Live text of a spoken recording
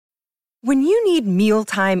When you need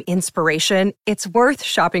mealtime inspiration, it's worth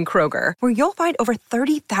shopping Kroger, where you'll find over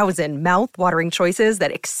 30,000 mouth-watering choices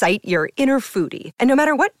that excite your inner foodie. And no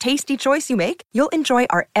matter what tasty choice you make, you'll enjoy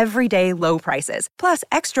our everyday low prices, plus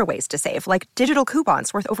extra ways to save, like digital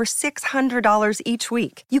coupons worth over $600 each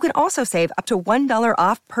week. You can also save up to $1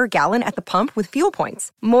 off per gallon at the pump with fuel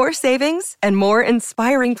points. More savings and more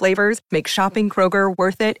inspiring flavors make shopping Kroger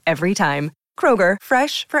worth it every time. Kroger,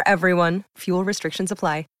 fresh for everyone. Fuel restrictions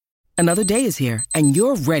apply. Another day is here, and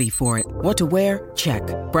you're ready for it. What to wear? Check.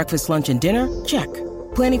 Breakfast, lunch, and dinner? Check.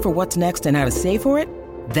 Planning for what's next and how to save for it?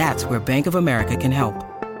 That's where Bank of America can help.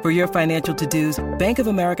 For your financial to-dos, Bank of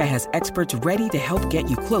America has experts ready to help get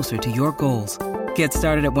you closer to your goals. Get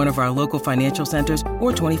started at one of our local financial centers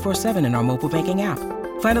or 24/7 in our mobile banking app.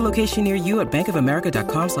 Find a location near you at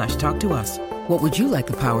bankofamerica.com/talktous. What would you like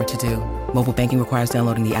the power to do? Mobile banking requires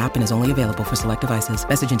downloading the app and is only available for select devices.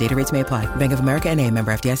 Message and data rates may apply. Bank of America N.A.,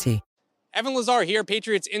 member FDIC. Evan Lazar here,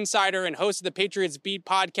 Patriots insider and host of the Patriots Beat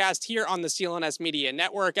podcast here on the CLNS Media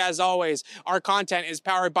Network. As always, our content is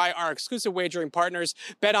powered by our exclusive wagering partners,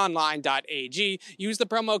 betonline.ag. Use the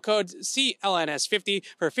promo code CLNS50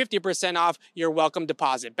 for 50% off your welcome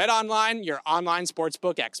deposit. BetOnline, your online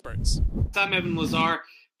sportsbook experts. I'm Evan Lazar,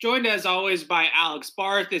 joined as always by Alex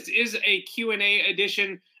Barth. This is a Q&A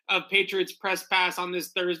edition of Patriots Press Pass on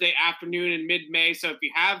this Thursday afternoon in mid-May. So if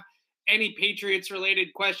you have any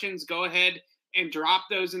Patriots-related questions, go ahead and drop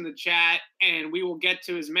those in the chat, and we will get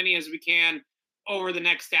to as many as we can over the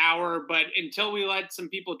next hour. But until we let some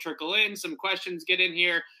people trickle in, some questions get in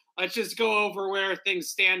here, let's just go over where things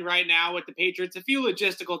stand right now with the Patriots. A few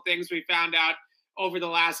logistical things we found out over the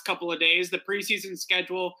last couple of days. The preseason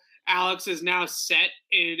schedule, Alex, is now set.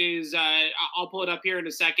 It is, I'll pull it up here in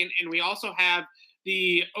a second. And we also have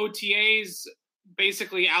the OTAs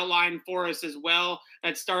basically outlined for us as well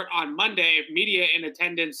that start on Monday. Media in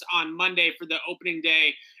attendance on Monday for the opening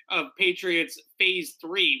day of Patriots Phase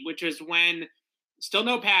 3, which is when still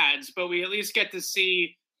no pads, but we at least get to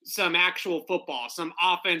see some actual football, some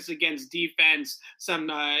offense against defense,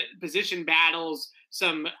 some position battles,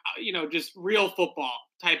 some, just real football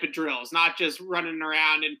type of drills, not just running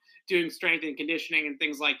around and doing strength and conditioning and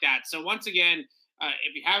things like that. So once again,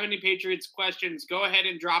 if you have any Patriots questions, go ahead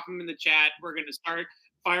and drop them in the chat. We're going to start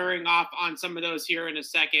firing off on some of those here in a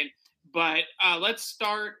second. But let's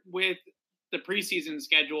start with the preseason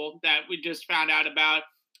schedule that we just found out about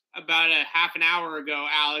a half an hour ago,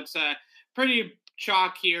 Alex. Pretty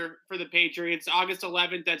chalk here for the Patriots. August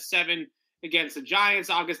 11th at 7 against the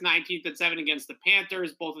Giants. August 19th at 7 against the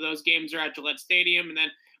Panthers. Both of those games are at Gillette Stadium. And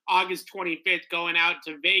then August 25th going out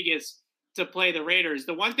to Vegas to play the Raiders.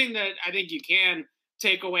 The one thing that I think you can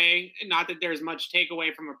take away, not that there's much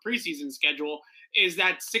takeaway from a preseason schedule, is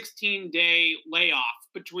that 16-day layoff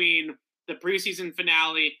between the preseason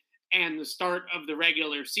finale and the start of the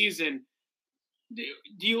regular season. Do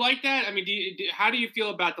you like that? I mean, how do you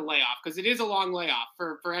feel about the layoff? Because it is a long layoff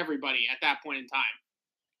for everybody at that point in time.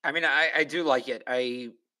 I mean, I do like it.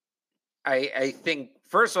 I think,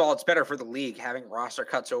 first of all, it's better for the league. Having roster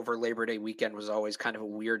cuts over Labor Day weekend was always kind of a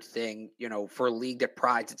weird thing, for a league that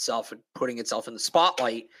prides itself in putting itself in the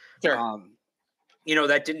spotlight. Sure.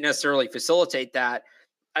 That didn't necessarily facilitate that.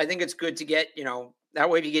 I think it's good to get, that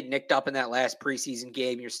way if you get nicked up in that last preseason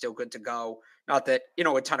game, you're still good to go. Not that,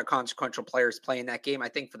 a ton of consequential players playing that game. I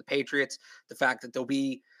think for the Patriots, the fact that they'll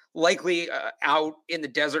be likely out in the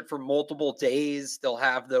desert for multiple days, they'll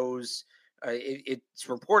have those. It's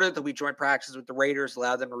reported that we joint practices with the Raiders,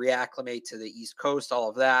 allow them to reacclimate to the East Coast, all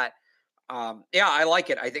of that. I like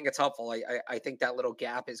it. I think it's helpful. I think that little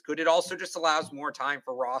gap is good. It also just allows more time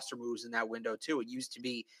for roster moves in that window too. It used to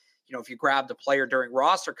be, if you grabbed a player during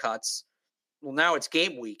roster cuts, well, now it's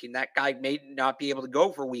game week and that guy may not be able to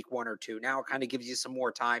go for week 1 or 2. Now it kind of gives you some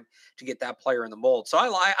more time to get that player in the mold. So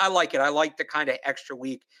I like it. I like the kind of extra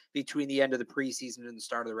week between the end of the preseason and the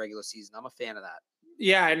start of the regular season. I'm a fan of that.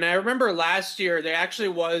 Yeah, and I remember last year there actually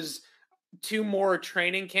was 2 more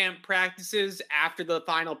training camp practices after the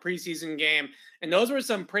final preseason game, and those were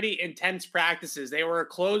some pretty intense practices. They were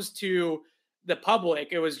closed to the public.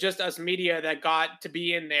 It was just us media that got to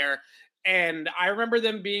be in there, and I remember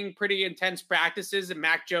them being pretty intense practices, and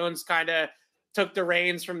Mac Jones kind of took the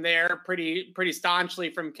reins from there pretty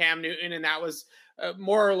staunchly from Cam Newton, and that was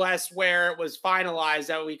more or less where it was finalized,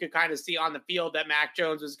 that we could kind of see on the field that Mac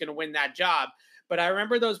Jones was going to win that job. But I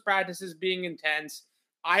remember those practices being intense.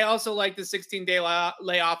 I also like the 16-day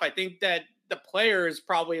layoff. I think that the players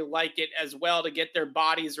probably like it as well to get their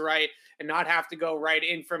bodies right and not have to go right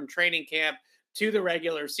in from training camp to the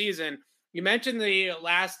regular season. You mentioned the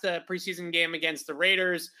last preseason game against the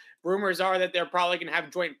Raiders. Rumors are that they're probably going to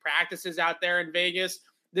have joint practices out there in Vegas.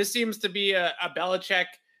 this seems to be a Belichick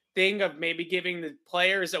thing of maybe giving the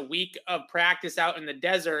players a week of practice out in the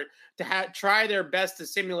desert to try their best to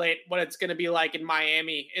simulate what it's going to be like in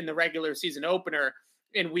Miami in the regular season opener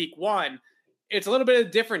in week 1. It's a little bit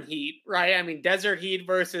of different heat, right? I mean, desert heat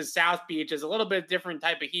versus South Beach is a little bit different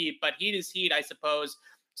type of heat, but heat is heat, I suppose.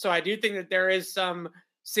 So I do think that there is some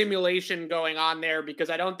simulation going on there, because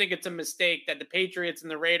I don't think it's a mistake that the Patriots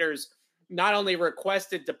and the Raiders not only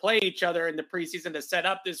requested to play each other in the preseason to set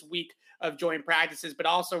up this week of joint practices, but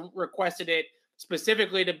also requested it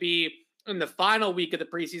specifically to be in the final week of the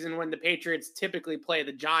preseason when the Patriots typically play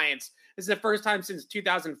the Giants. This is the first time since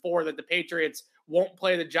 2004 that the Patriots won't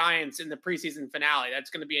play the Giants in the preseason finale. That's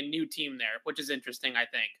going to be a new team there, which is interesting, I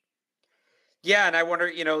think. Yeah, and I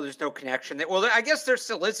wonder, there's no connection. Well, I guess there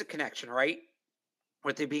still is a connection, right?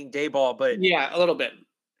 With it being Daboll, but yeah, a little bit.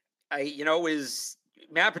 Is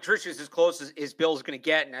Matt Patricia's as close as Bill's going to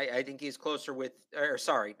get, and I think he's closer with,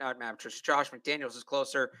 not Matt Patricia, Josh McDaniels is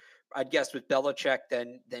closer, I'd guess, with Belichick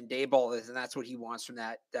than Daboll is, and that's what he wants from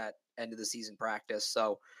that end of the season practice.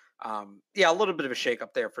 So, a little bit of a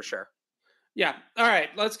shakeup there for sure. Yeah. All right.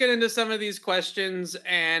 Let's get into some of these questions.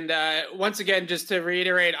 And once again, just to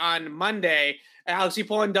reiterate, on Monday, Alex, you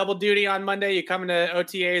pulling double duty on Monday? You coming to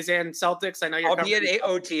OTAs and Celtics? I know you're. I'll be at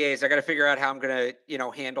OTAs. I got to figure out how I'm going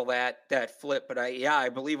to, handle that flip. But I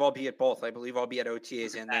believe I'll be at both. I believe I'll be at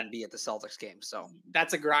OTAs and then be at the Celtics game. So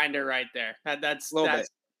that's a grinder right there. That's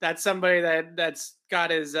somebody that's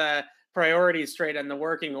got his priorities straight on the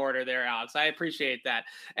working order there, Alex. I appreciate that.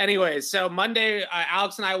 Anyways, so Monday,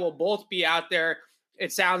 Alex and I will both be out there.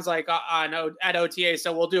 It sounds like at OTA.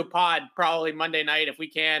 So we'll do a pod probably Monday night if we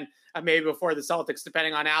can, maybe before the Celtics,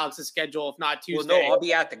 depending on Alex's schedule. If not Tuesday. Well, no, I'll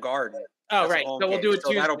be at the Garden. Oh, right. So we'll do it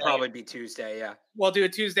Tuesday. That'll probably be Tuesday. Yeah. We'll do a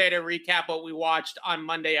Tuesday to recap what we watched on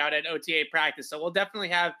Monday out at OTA practice. So we'll definitely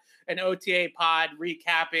have an OTA pod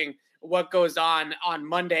recapping what goes on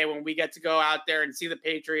Monday when we get to go out there and see the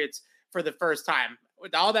Patriots for the first time.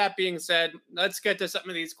 With all that being said, let's get to some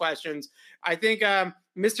of these questions. I think Mr.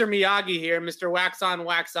 Miyagi here, Mr. Wax On,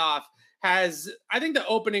 Wax Off, has, I think, the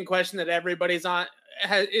opening question that everybody's on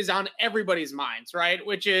is on everybody's minds, right?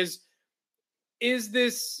 Which is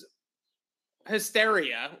this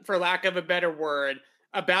hysteria, for lack of a better word,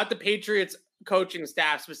 about the Patriots coaching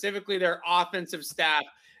staff, specifically their offensive staff,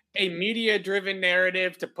 a media-driven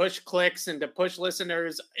narrative to push clicks and to push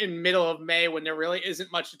listeners in middle of May when there really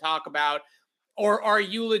isn't much to talk about? Or are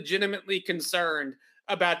you legitimately concerned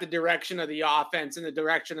about the direction of the offense and the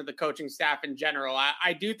direction of the coaching staff in general?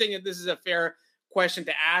 I do think that this is a fair question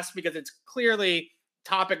to ask, because it's clearly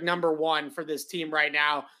topic number one for this team right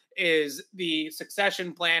now is the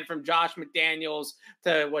succession plan from Josh McDaniels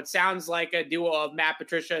to what sounds like a duo of Matt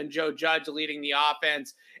Patricia and Joe Judge leading the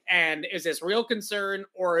offense. And is this real concern,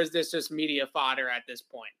 or is this just media fodder at this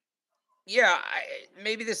point? Yeah,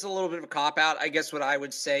 maybe this is a little bit of a cop-out. I guess what I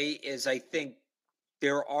would say is I think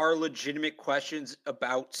there are legitimate questions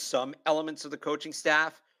about some elements of the coaching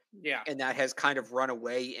staff. Yeah. And that has kind of run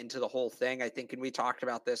away into the whole thing. I think, and we talked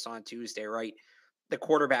about this on Tuesday, right? The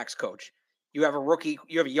quarterback's coach. You have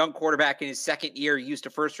a young quarterback in his second year, you used a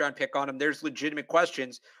first-round pick on him. There's legitimate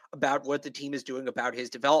questions about what the team is doing about his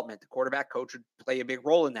development. The quarterback coach would play a big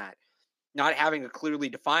role in that. Not having a clearly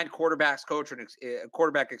defined quarterback's coach or a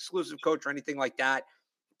quarterback exclusive coach or anything like that,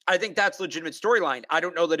 I think that's a legitimate storyline. I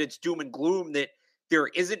don't know that it's doom and gloom that there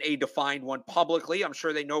isn't a defined one publicly. I'm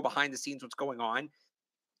sure they know behind the scenes what's going on.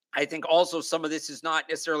 I think also some of this is not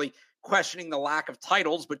necessarily questioning the lack of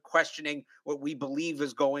titles, but questioning what we believe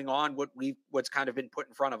is going on, what's kind of been put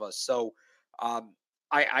in front of us. So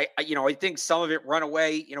I think some of it run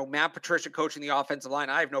away. Matt Patricia coaching the offensive line,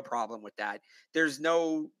 I have no problem with that. There's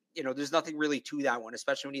nothing really to that one,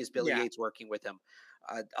 especially when he has Billy Yates working with him.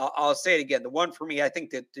 I'll say it again. The one for me, I think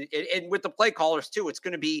that, and with the play callers too, it's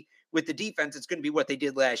going to be with the defense. It's going to be what they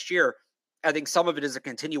did last year. I think some of it is a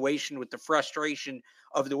continuation with the frustration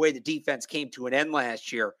of the way the defense came to an end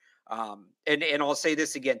last year. And I'll say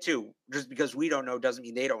this again too, just because we don't know doesn't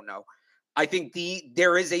mean they don't know. I think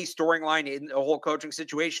there is a storyline in the whole coaching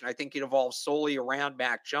situation. I think it evolves solely around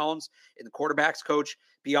Mac Jones and the quarterback's coach.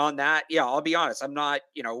 Beyond that, I'll be honest, I'm not,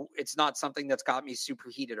 it's not something that's got me super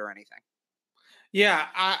heated or anything. Yeah,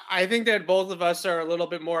 I think that both of us are a little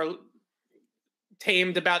bit more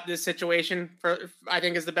tamed about this situation, I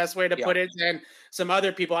think is the best way to put it, than some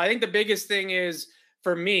other people. I think the biggest thing is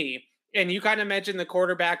for me, and you kind of mentioned the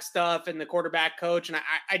quarterback stuff and the quarterback coach, and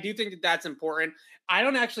I do think that that's important. I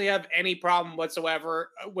don't actually have any problem whatsoever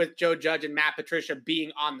with Joe Judge and Matt Patricia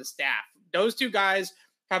being on the staff. Those two guys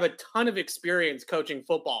have a ton of experience coaching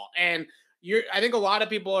football. And I think a lot of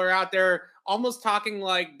people are out there almost talking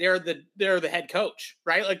like they're the head coach,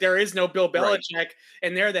 right? Like there is no Bill Belichick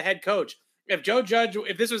and they're the head coach. If Joe Judge,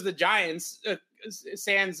 if this was the Giants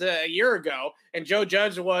sans a year ago and Joe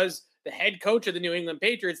Judge was the head coach of the New England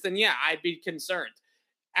Patriots, then yeah, I'd be concerned.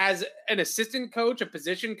 As an assistant coach, a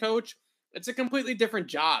position coach, it's a completely different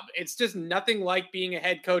job. It's just nothing like being a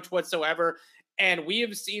head coach whatsoever. And we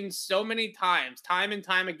have seen so many times, time and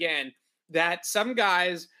time again, that some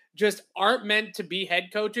guys just aren't meant to be head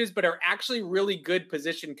coaches, but are actually really good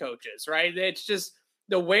position coaches, right? It's just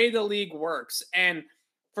the way the league works. And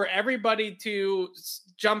for everybody to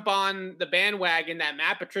jump on the bandwagon that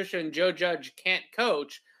Matt Patricia and Joe Judge can't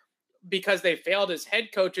coach because they failed as head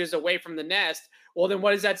coaches away from the nest, well, then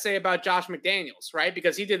what does that say about Josh McDaniels, right?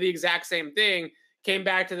 Because he did the exact same thing, came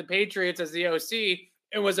back to the Patriots as the OC,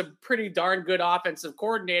 and was a pretty darn good offensive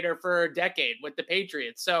coordinator for a decade with the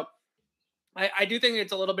Patriots. So I do think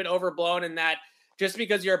it's a little bit overblown in that just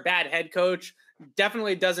because you're a bad head coach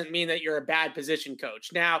definitely doesn't mean that you're a bad position coach.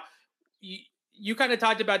 Now, you kind of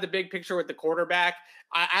talked about the big picture with the quarterback.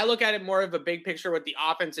 I look at it more of a big picture with the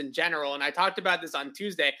offense in general. And I talked about this on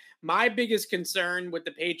Tuesday. My biggest concern with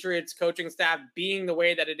the Patriots coaching staff being the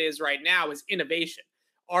way that it is right now is innovation.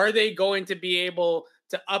 Are they going to be able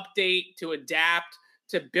to update, to adapt,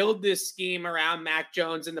 to build this scheme around Mac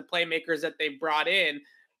Jones and the playmakers that they've brought in,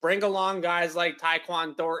 bring along guys like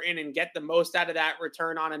Tyquan Thornton and get the most out of that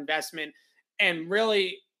return on investment and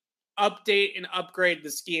really update and upgrade the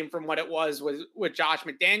scheme from what it was with Josh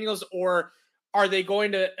McDaniels? Or are they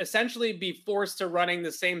going to essentially be forced to running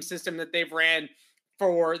the same system that they've ran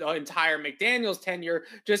for the entire McDaniels tenure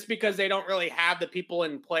just because they don't really have the people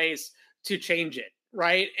in place to change it,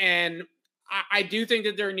 right? And I do think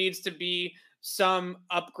that there needs to be some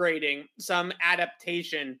upgrading, some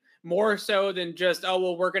adaptation, more so than just, oh,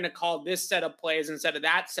 well, we're going to call this set of plays instead of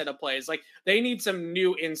that set of plays. Like they need some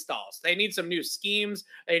new installs. They need some new schemes.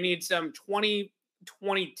 They need some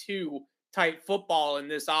 2022 type football in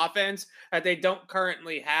this offense that they don't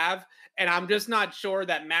currently have. And I'm just not sure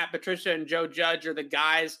that Matt Patricia and Joe Judge are the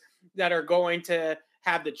guys that are going to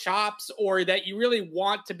have the chops, or that you really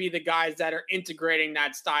want to be the guys that are integrating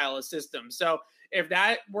that style of system. So if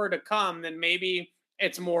that were to come, then maybe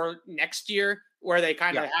it's more next year where they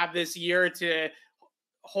kind of have this year to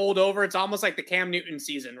hold over. It's almost like the Cam Newton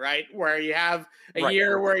season, right? Where you have a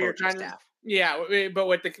year where you're trying to, but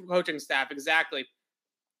with the coaching staff, exactly.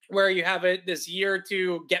 Where you have this year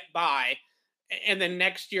to get by. And then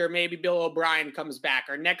next year, maybe Bill O'Brien comes back,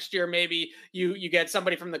 or next year, maybe you get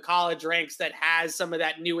somebody from the college ranks that has some of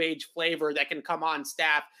that new age flavor that can come on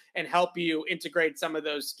staff and help you integrate some of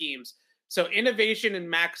those schemes. So innovation and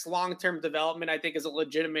Mac's long-term development, I think, is a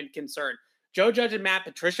legitimate concern. Joe Judge and Matt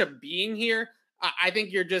Patricia being here, I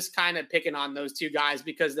think you're just kind of picking on those two guys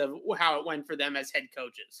because of how it went for them as head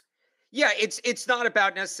coaches. Yeah, it's not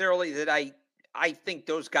about necessarily that I think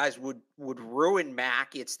those guys would ruin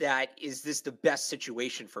Mac. It's that, is this the best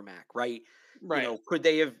situation for Mac, right? Right. You know, could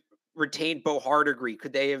they have retained Bo Hardegree?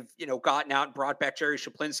 Could they have, gotten out and brought back Jerry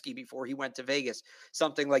Shaplinski before he went to Vegas?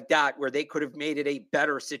 Something like that, where they could have made it a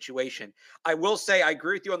better situation. I will say, I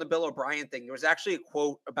agree with you on the Bill O'Brien thing. There was actually a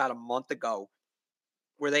quote about a month ago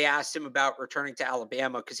where they asked him about returning to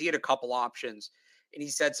Alabama because he had a couple options. And he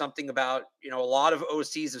said something about, a lot of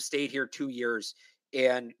OCs have stayed here 2 years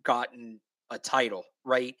and gotten a title,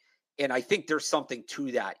 right? And I think there's something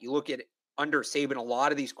to that. You look at under Saban, a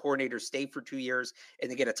lot of these coordinators stay for 2 years and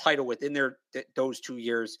they get a title within those 2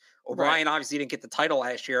 years. O'Brien obviously didn't get the title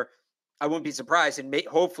last year. I wouldn't be surprised. And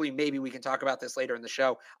hopefully maybe we can talk about this later in the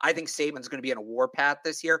show. I think Saban's going to be on a warpath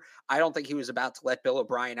this year. I don't think he was about to let Bill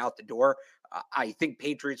O'Brien out the door. I think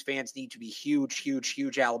Patriots fans need to be huge, huge,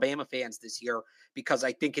 huge Alabama fans this year, because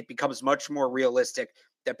I think it becomes much more realistic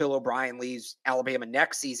that Bill O'Brien leaves Alabama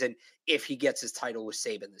next season if he gets his title with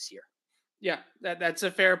Saban this year. Yeah, that's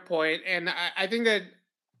a fair point. And I think that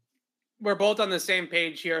we're both on the same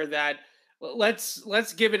page here that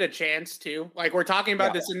let's give it a chance too. Like we're talking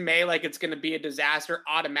about this in May, like it's going to be a disaster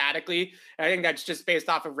automatically. I think that's just based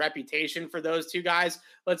off of reputation for those two guys.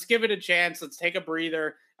 Let's give it a chance. Let's take a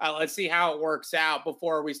breather. Let's see how it works out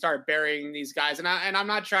before we start burying these guys. And I'm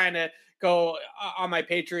not trying to go on my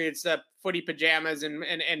Patriots footy pajamas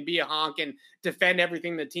and be a honk and defend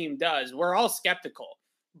everything the team does. We're all skeptical,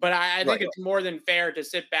 but I think it's more than fair to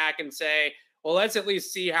sit back and say, well, let's at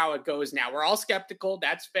least see how it goes now. We're all skeptical.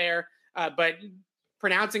 That's fair. But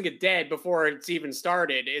pronouncing it dead before it's even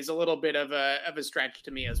started is a little bit of a stretch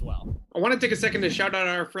to me as well. I want to take a second to shout out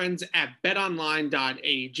our friends at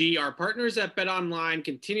betonline.ag. Our partners at BetOnline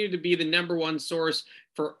continue to be the number one source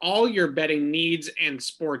for all your betting needs and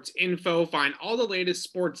sports info. Find all the latest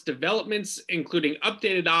sports developments, including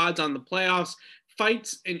updated odds on the playoffs,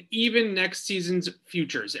 fights, and even next season's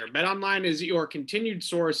futures there. BetOnline is your continued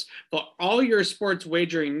source for all your sports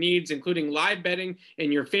wagering needs, including live betting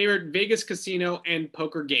and your favorite Vegas casino and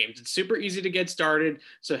poker games. It's super easy to get started,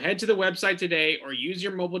 so head to the website today or use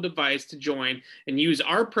your mobile device to join and use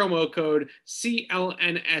our promo code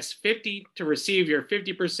CLNS50 to receive your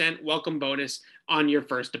 50% welcome bonus on your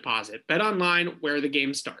first deposit. BetOnline, where the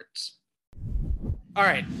game starts. All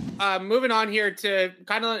right, moving on here to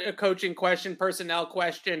kind of a coaching question, personnel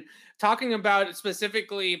question, talking about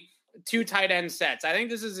specifically two tight end sets. I think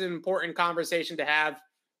this is an important conversation to have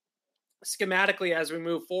schematically as we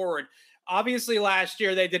move forward. Obviously, last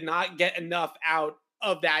year they did not get enough out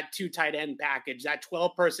of that two tight end package, that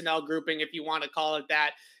 12 personnel grouping, if you want to call it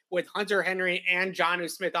that, with Hunter Henry and Jonnu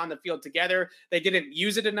Smith on the field together. They didn't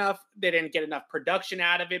use it enough. They didn't get enough production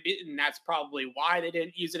out of it, and that's probably why they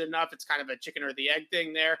didn't use it enough. It's kind of a chicken or the egg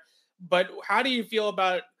thing there. But how do you feel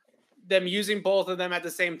about them using both of them at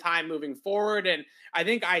the same time moving forward? And I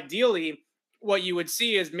think ideally what you would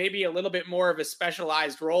see is maybe a little bit more of a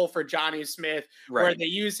specialized role for Jonnu Smith, right, where they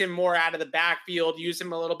use him more out of the backfield, use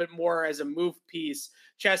him a little bit more as a move piece,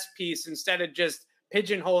 chess piece, instead of just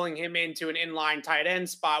pigeonholing him into an inline tight end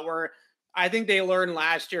spot, where I think they learned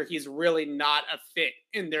last year he's really not a fit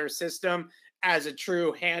in their system as a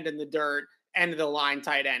true hand in the dirt, end of the line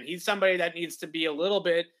tight end. He's somebody that needs to be a little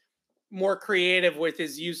bit more creative with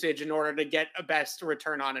his usage in order to get a best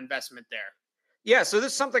return on investment there. Yeah, so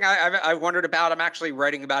this is something I wondered about. I'm actually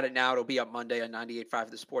writing about it now. It'll be up Monday on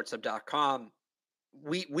 98.5thesportshub.com.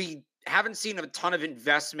 We haven't seen a ton of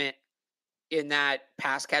investment in that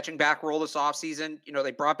pass catching back role this offseason. You know,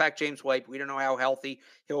 they brought back James White. We don't know how healthy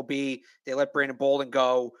he'll be. They let Brandon Bolden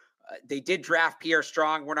go. They did draft Pierre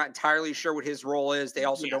Strong. We're not entirely sure what his role is. They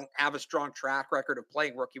also don't have a strong track record of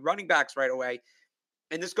playing rookie running backs right away.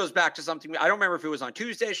 And this goes back to something, I don't remember if it was on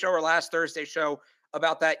Tuesday's show or last Thursday's show,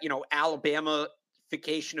 about that, you know,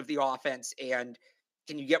 Alabama-fication of the offense, and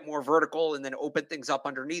can you get more vertical and then open things up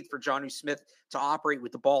underneath for Jonnu Smith to operate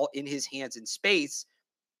with the ball in his hands in space.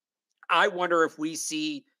 I wonder if we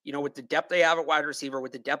see, you know, with the depth they have at wide receiver,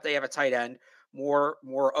 with the depth they have at tight end, more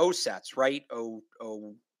O sets, right?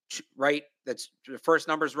 Right. That's the first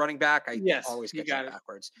numbers running back. I always get that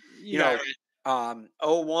backwards. You know,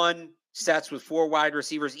 0-1 sets with 4 wide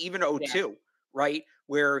receivers, even 0-2, right?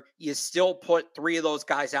 Where you still put 3 of those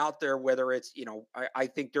guys out there, whether it's, you know, I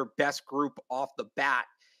think their best group off the bat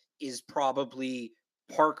is probably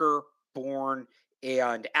Parker, Bourne,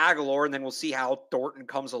 and Aguilar, and then we'll see how Thornton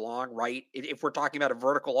comes along, right? If we're talking about a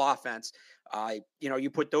vertical offense, you know,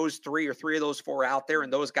 you put those 3 or 3 of those 4 out there,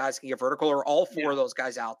 and those guys can get vertical, or all 4 of those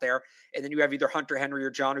guys out there, and then you have either Hunter Henry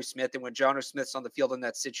or Jonnu Smith, and when Jonnu Smith's on the field in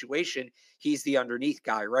that situation, he's the underneath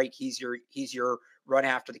guy, right? He's your run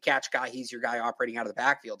after the catch guy. He's your guy operating out of the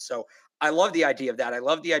backfield. So I love the idea of that. I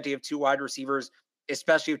love the idea of 2 wide receivers,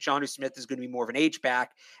 especially if Jonnu Smith is going to be more of an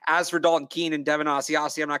H-back. As for Dalton Keene and Devin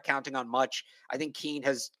Asiasi, I'm not counting on much. I think Keene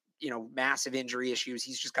has, you know, massive injury issues.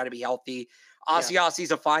 He's just got to be healthy.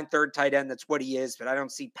 Asiasi's a fine third tight end. That's what he is, but I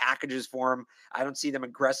don't see packages for him. I don't see them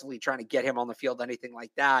aggressively trying to get him on the field, anything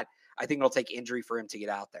like that. I think it'll take injury for him to get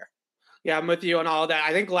out there. Yeah, I'm with you on all of that.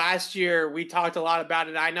 I think last year we talked a lot about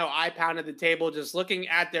it. I know I pounded the table just looking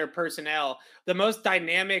at their personnel. The most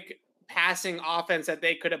dynamic passing offense that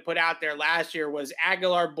they could have put out there last year was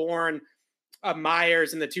Aguilar, Bourne,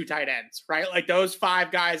 Myers, and the 2 tight ends, right? Like those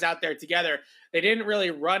 5 guys out there together. They didn't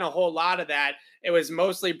really run a whole lot of that. It was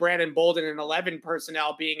mostly Brandon Bolden and 11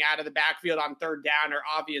 personnel being out of the backfield on third down or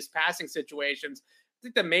obvious passing situations. I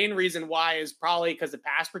think the main reason why is probably because of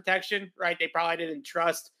pass protection, right? They probably didn't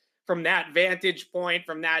trust from that vantage point,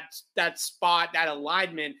 from that spot, that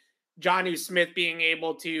alignment, Jonnu Smith being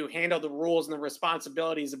able to handle the rules and the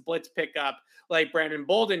responsibilities of blitz pickup like Brandon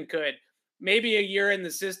Bolden could. Maybe a year in the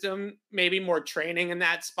system, maybe more training in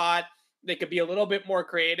that spot. They could be a little bit more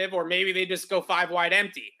creative, or maybe they just go 5 wide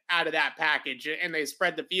empty out of that package and they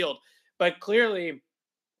spread the field. But clearly,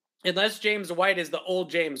 unless James White is the old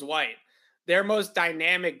James White, their most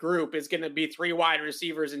dynamic group is going to be 3 wide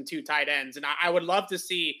receivers and 2 tight ends. And I would love to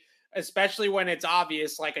see, especially when it's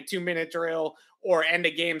obvious, like a 2-minute drill or end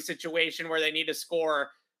of game situation where they need to score,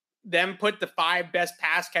 them put the 5 best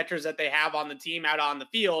pass catchers that they have on the team out on the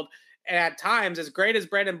field And at times, as great as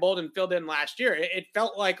Brandon Bolden filled in last year, it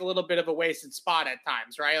felt like a little bit of a wasted spot at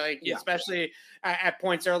times, right? Like, especially at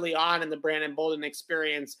points early on in the Brandon Bolden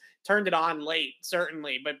experience, turned it on late,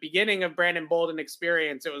 certainly. But beginning of Brandon Bolden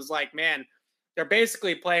experience, it was like, man, they're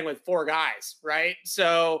basically playing with 4 guys, right?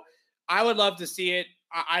 So I would love to see it.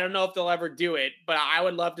 I don't know if they'll ever do it, but I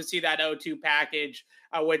would love to see that 0-2 package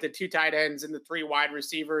with the 2 tight ends and the 3 wide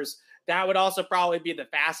receivers. That would also probably be the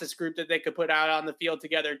fastest group that they could put out on the field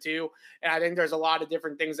together too. And I think there's a lot of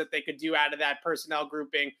different things that they could do out of that personnel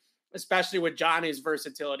grouping, especially with Johnny's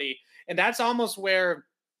versatility. And that's almost where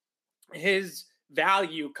his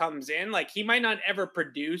value comes in. Like, he might not ever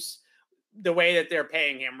produce the way that they're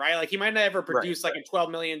paying him, right? Like, he might not ever produce like a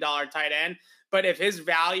 $12 million tight end, but if his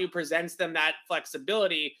value presents them that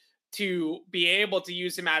flexibility to be able to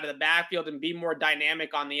use him out of the backfield and be more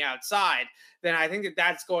dynamic on the outside, then I think that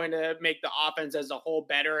that's going to make the offense as a whole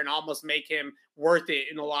better and almost make him worth it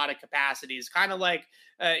in a lot of capacities. Kind of like,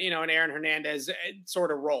 an Aaron Hernandez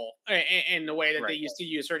sort of role in the way that they used to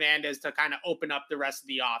use Hernandez to kind of open up the rest of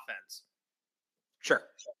the offense. Sure.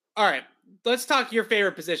 All right, let's talk your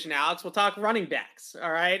favorite position, Alex. We'll talk running backs.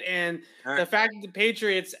 All right. And the fact that the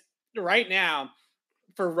Patriots right now,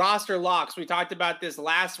 for roster locks, we talked about this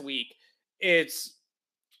last week. It's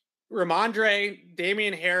Rhamondre,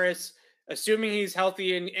 Damian Harris, assuming he's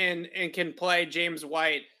healthy and can play, James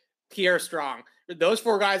White, Pierre Strong. Those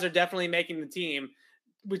 4 guys are definitely making the team.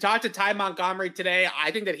 We talked to Ty Montgomery today.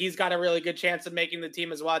 I think that he's got a really good chance of making the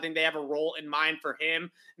team as well. I think they have a role in mind for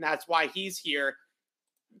him, and that's why he's here.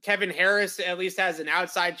 Kevin Harris at least has an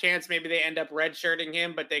outside chance. Maybe they end up redshirting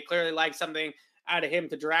him, but they clearly like something out of him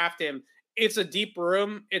to draft him. It's a deep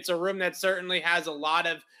room. It's a room that certainly has a lot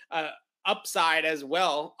of upside as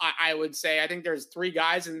well, I would say. I think there's 3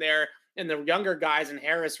 guys in there, and the younger guys in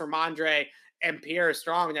Harris, Rhamondre, and Pierre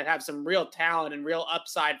Strong that have some real talent and real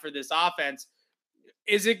upside for this offense.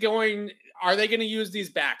 Are they going to use these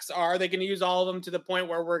backs? Are they going to use all of them to the point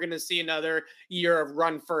where we're going to see another year of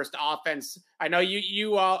run first offense? I know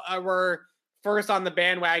you were first on the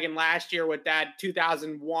bandwagon last year with that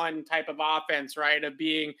 2001 type of offense, right? Of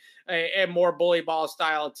being a more bully ball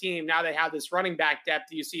style team. Now they have this running back depth.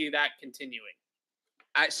 Do you see that continuing?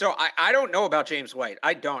 I don't know about James White.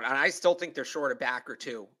 I don't. And I still think they're short a back or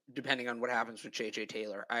 2, depending on what happens with JJ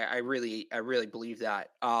Taylor. I really believe that.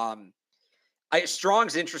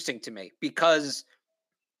 Strong's interesting to me because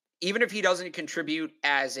even if he doesn't contribute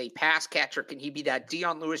as a pass catcher, can he be that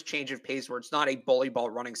Dion Lewis change of pace where it's not a bully ball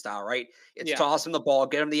running style, right? It's toss him the ball,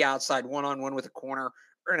 get him the outside one-on-one with a corner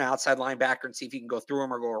or an outside linebacker and see if you can go through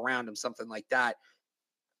him or go around him, something like that.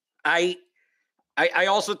 I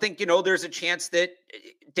also think, there's a chance that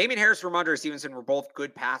Damian Harris and Rhamondre Stevenson were both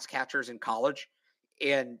good pass catchers in college,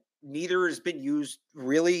 and neither has been used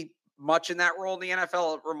really much in that role in the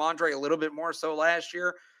NFL. Rhamondre a little bit more so last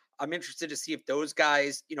year. I'm interested to see if those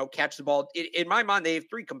guys, catch the ball. In my mind, they have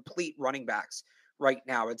 3 complete running backs right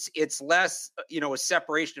now. It's less, a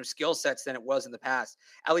separation of skill sets than it was in the past,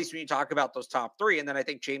 at least when you talk about those top 3. And then I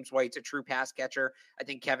think James White's a true pass catcher. I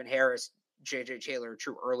think Kevin Harris, JJ Taylor are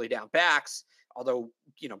true early down backs, although,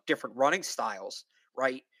 different running styles,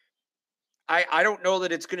 right? I don't know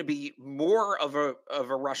that it's going to be more of a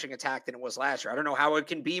rushing attack than it was last year. I don't know how it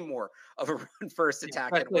can be more of a run first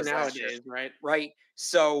attack than it was last year. Right.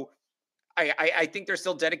 So I think they're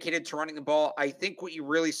still dedicated to running the ball. I think what you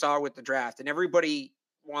really saw with the draft, and everybody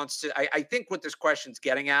wants to, I think what this question's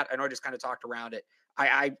getting at, I know I just kind of talked around it.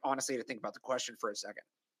 I honestly had to think about the question for a second.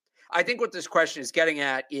 I think what this question is getting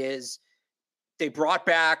at is they brought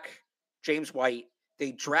back James White.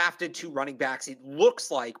 They drafted 2 running backs. It looks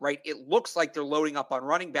like, right? It looks like they're loading up on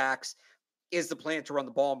running backs. Is the plan to run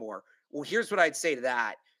the ball more? Well, here's what I'd say to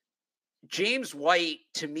that. James White,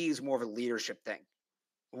 to me, is more of a leadership thing.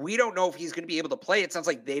 We don't know if he's going to be able to play. It sounds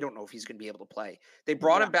like they don't know if he's going to be able to play. They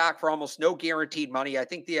brought him back for almost no guaranteed money. I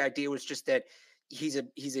think the idea was just that he's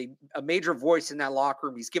a major voice in that locker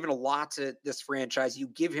room. He's given a lot to this franchise. You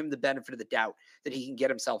give him the benefit of the doubt that he can get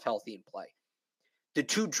himself healthy and play. The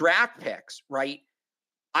 2 draft picks, right?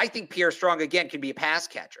 I think Pierre Strong, again, can be a pass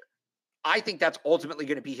catcher. I think that's ultimately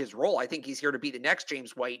going to be his role. I think he's here to be the next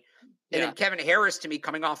James White. And then Kevin Harris, to me,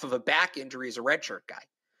 coming off of a back injury, is a redshirt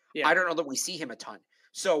guy. I don't know that we see him a ton.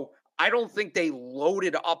 So I don't think they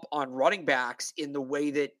loaded up on running backs in the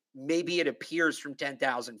way that maybe it appears from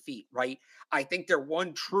 10,000 feet, right? I think their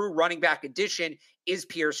one true running back addition is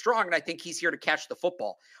Pierre Strong, and I think he's here to catch the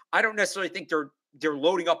football. I don't necessarily think they're they're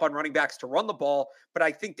loading up on running backs to run the ball, but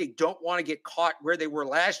I think they don't want to get caught where they were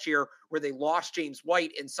last year, where they lost James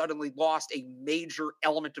White and suddenly lost a major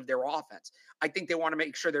element of their offense. I think they want to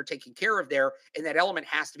make sure they're taken care of there, and that element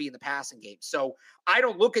has to be in the passing game. So I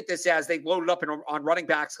don't look at this as they loaded up on running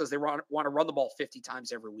backs because they want to run the ball 50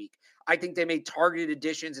 times every week. I think they made targeted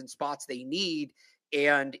additions in spots they need,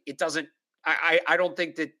 and it doesn't – I don't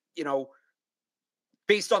think that,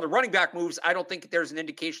 based on the running back moves, I don't think there's an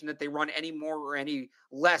indication that they run any more or any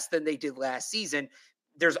less than they did last season.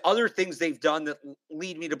 There's other things they've done that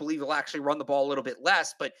lead me to believe they'll actually run the ball a little bit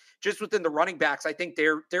less, but just within the running backs, I think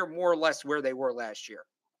they're more or less where they were last year.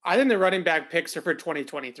 I think the running back picks are for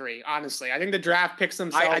 2023. Honestly, I think the draft picks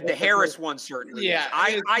themselves. The Harris one certainly. Yeah,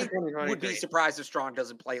 is. I would be surprised if Strong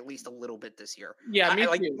doesn't play at least a little bit this year. Yeah, me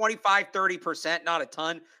like too. 25-30%, not a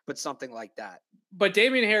ton, but something like that. But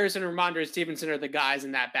Damien Harris and Ramondre Stevenson are the guys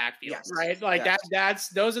in that backfield, right? Like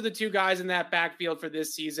those are the two guys in that backfield for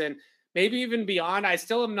this season, maybe even beyond. I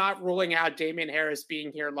still am not ruling out Damien Harris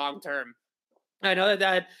being here long term. I know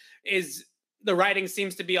that is the writing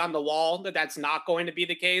seems to be on the wall that that's not going to be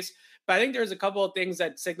the case, but I think there's a couple of things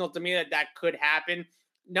that signal to me that could happen.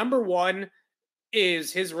 Number one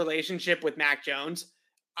is his relationship with Mac Jones.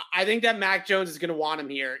 I think that Mac Jones is going to want him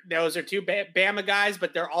here. Those are two Bama guys,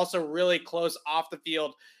 but they're also really close off the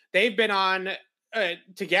field. They've been on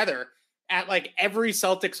together at like every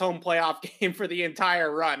Celtics home playoff game for the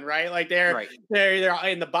entire run, right? Like they're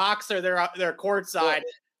in the box or they're courtside.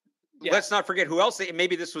 Well, let's not forget who else.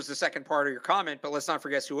 Maybe this was the second part of your comment, but let's not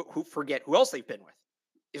forget who else they've been with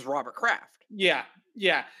is Robert Kraft. Yeah.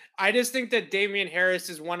 I just think that Damien Harris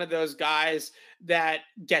is one of those guys that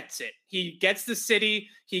gets it. He gets the city.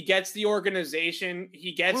 He gets the organization.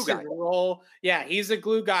 He gets the role. Yeah, he's a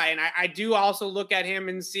glue guy. And I do also look at him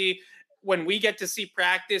and see when we get to see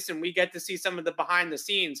practice and we get to see some of the behind the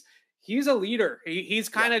scenes, he's a leader. He's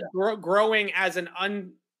kind of growing as an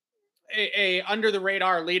under the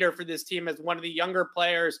radar leader for this team, as one of the younger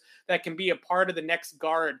players that can be a part of the next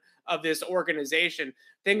guard of this organization.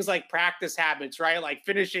 Things like practice habits, right? Like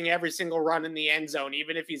finishing every single run in the end zone,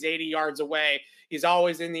 even if he's 80 yards away, he's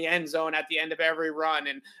always in the end zone at the end of every run.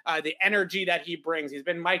 And the energy that he brings, he's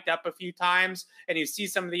been mic'd up a few times and you see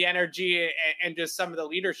some of the energy and just some of the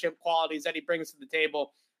leadership qualities that he brings to the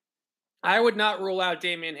table. I would not rule out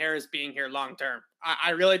Damien Harris being here long-term.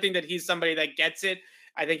 I really think that he's somebody that gets it.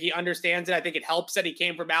 I think he understands it. I think it helps that he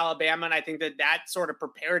came from Alabama, and I think that sort of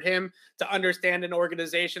prepared him to understand an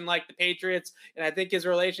organization like the Patriots. And I think his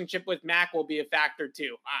relationship with Mac will be a factor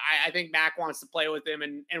too. I think Mac wants to play with him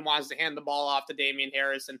and wants to hand the ball off to Damien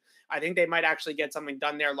Harris, and I think they might actually get something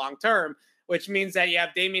done there long term, which means that you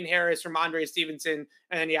have Damien Harris, Ramondre Stevenson,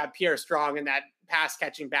 and then you have Pierre Strong in that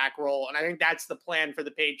pass-catching back role. And I think that's the plan for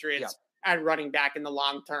the Patriots. At running back in the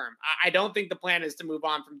long term. I don't think the plan is to move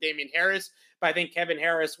on from Damien Harris, but I think Kevin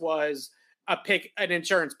Harris was an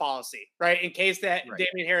insurance policy, right? In case that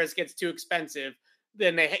Damien Harris gets too expensive,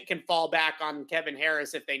 then they can fall back on Kevin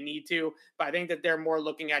Harris if they need to. But I think that they're more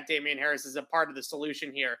looking at Damien Harris as a part of the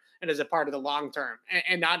solution here and as a part of the long term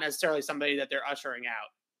and not necessarily somebody that they're ushering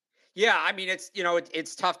out. Yeah, I mean,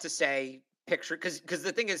 it's tough to say picture because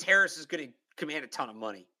the thing is Harris is going to command a ton of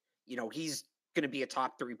money. He's going to be a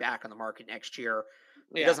top 3 back on the market next year.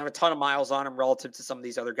 He doesn't have a ton of miles on him relative to some of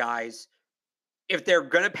these other guys. If they're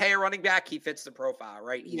going to pay a running back, he fits the profile,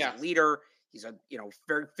 right? He's a leader. He's a,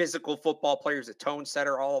 very physical football player. He's a tone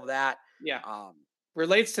setter, all of that. Yeah.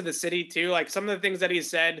 Relates to the city too. Like some of the things that he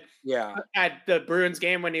said at the Bruins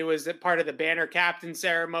game when he was part of the banner captain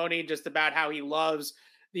ceremony, just about how he loves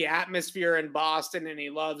the atmosphere in Boston and he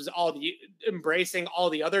loves embracing all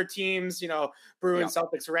the other teams, Bruins,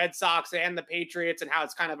 Celtics, Red Sox, and the Patriots, and how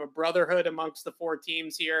it's kind of a brotherhood amongst the 4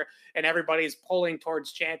 teams here and everybody's pulling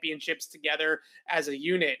towards championships together as a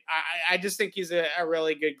unit. I just think he's a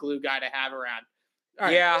really good glue guy to have around.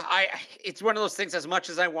 It's one of those things, as much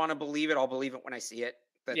as I want to believe it, I'll believe it when I see it,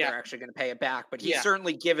 that they're actually going to pay it back, but he's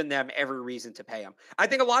certainly given them every reason to pay him. I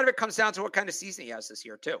think a lot of it comes down to what kind of season he has this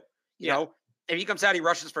year too. You know, if he comes out, he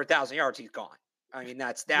rushes for 1,000 yards, he's gone. I mean,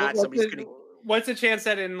 that's that. What's the chance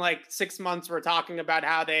that in like 6 months we're talking about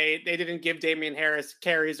how they didn't give Damien Harris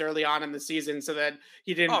carries early on in the season so that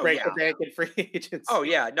he didn't break the bank in free agency? Oh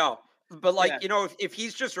yeah, no. But if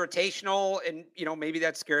he's just rotational and, maybe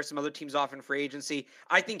that scares some other teams off in free agency,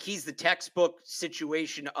 I think he's the textbook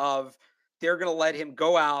situation of they're going to let him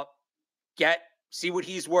go out, see what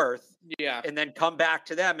he's worth, and then come back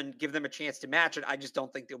to them and give them a chance to match it. I just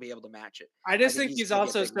don't think they'll be able to match it. I think he's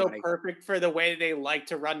also so perfect for the way they like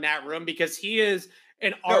to run that room because he is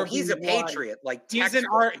an RB1. He's a Patriot. Like he's an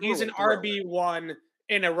RB1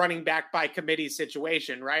 in a running back by committee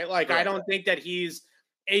situation, right? Like, right. I don't think that he's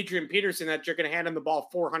Adrian Peterson that you're going to hand him the ball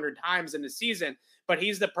 400 times in the season, but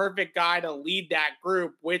he's the perfect guy to lead that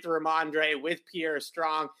group with Ramondre, with Pierre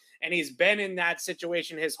Strong. And he's been in that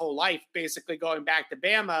situation his whole life, basically going back to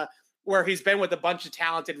Bama, where he's been with a bunch of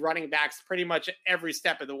talented running backs pretty much every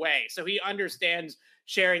step of the way. So he understands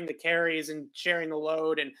sharing the carries and sharing the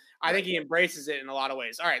load. And I think he embraces it in a lot of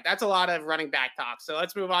ways. All right. That's a lot of running back talk. So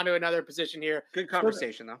let's move on to another position here. Good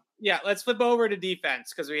conversation though. Yeah. Let's flip over to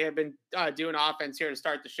defense because we have been doing offense here to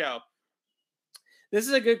start the show. This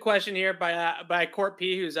is a good question here by Court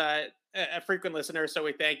P, who's a frequent listener. So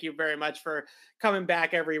we thank you very much for coming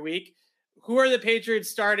back every week. Who are the Patriots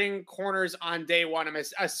starting corners on day one? I'm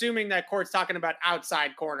assuming that Court's talking about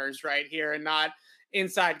outside corners right here and not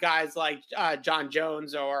inside guys like John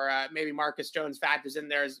Jones or maybe Marcus Jones factors in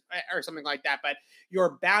there or something like that. But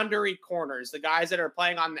your boundary corners, the guys that are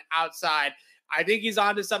playing on the outside, I think he's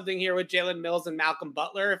onto something here with Jalen Mills and Malcolm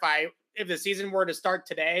Butler. If the season were to start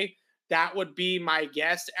today, that would be my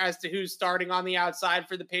guess as to who's starting on the outside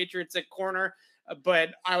for the Patriots at corner.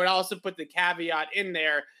 But I would also put the caveat in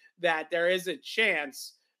there that there is a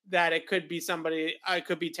chance that it could be somebody, it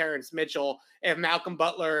could be Terrence Mitchell if Malcolm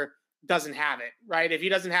Butler doesn't have it, right? If he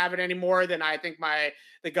doesn't have it anymore, then I think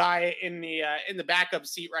the guy in the backup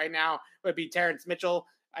seat right now would be Terrence Mitchell.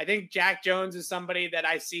 I think Jack Jones is somebody that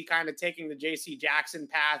I see kind of taking the J.C. Jackson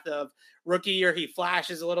path of rookie year. He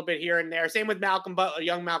flashes a little bit here and there. Same with Malcolm Butler,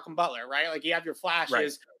 young Malcolm Butler, right? Like you have your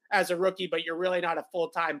flashes as a rookie, but you're really not a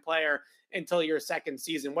full-time player until your second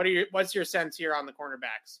season. What's your sense here on the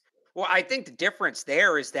cornerbacks? Well, I think the difference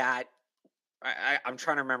there is that I'm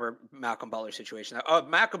trying to remember Malcolm Butler's situation.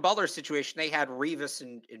 Malcolm Butler's situation, they had Revis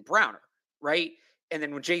and Browner, right? And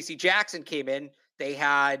then when J.C. Jackson came in, they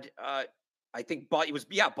had, I think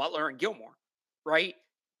Butler and Gilmore, right?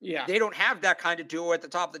 Yeah. They don't have that kind of duo at the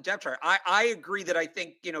top of the depth chart. I agree that I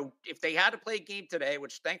think, if they had to play a game today,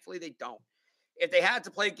 which thankfully they don't, if they had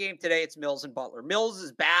to play a game today, it's Mills and Butler. Mills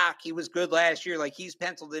is back. He was good last year. Like he's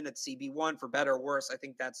penciled in at CB1 for better or worse. I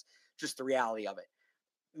think that's just the reality of it.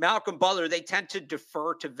 Malcolm Butler, they tend to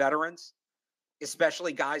defer to veterans,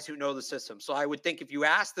 especially guys who know the system. So I would think if you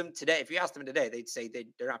ask them today, they'd say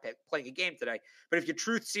they're not playing a game today. But if you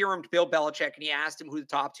truth serumed Bill Belichick and you asked him who the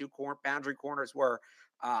top two boundary corners were,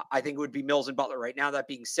 I think it would be Mills and Butler right now. That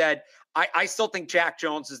being said, I still think Jack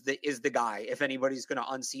Jones is the guy if anybody's going to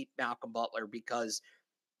unseat Malcolm Butler because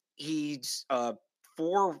he's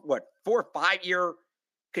 4 or 5 year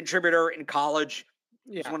contributor in college.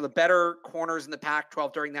 Yeah. He's one of the better corners in the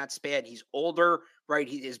Pac-12 during that span. He's older, right?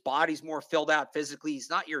 His body's more filled out physically. He's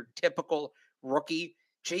not your typical rookie.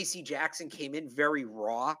 J.C. Jackson came in very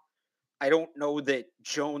raw. I don't know that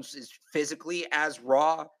Jones is physically as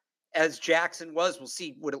raw as Jackson was. We'll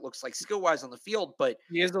see what it looks like skill-wise on the field, but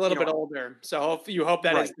he is a little bit older. So you hope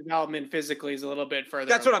that his development physically is a little bit further.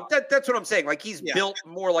 That's what I'm saying. Like he's built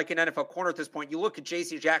more like an NFL corner at this point. You look at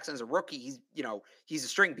J.C. Jackson as a rookie, he's a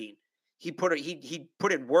string bean. He put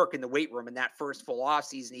in work in the weight room in that first full off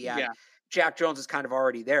season he had. Jack Jones is kind of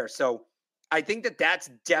already there. So I think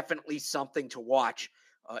that's definitely something to watch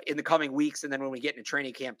in the coming weeks. And then when we get into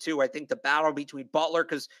training camp too, I think the battle between Butler,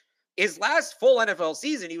 because his last full NFL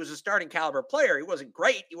season, he was a starting caliber player. He wasn't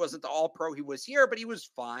great. He wasn't the all-pro he was here, but he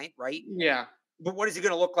was fine, right? Yeah. But what is he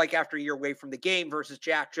going to look like after a year away from the game versus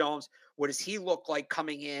Jack Jones? What does he look like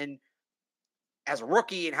coming in as a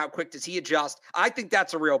rookie, and how quick does he adjust? I think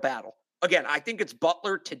that's a real battle. Again, I think it's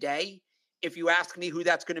Butler today. If you ask me who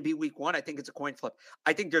that's going to be week one, I think it's a coin flip.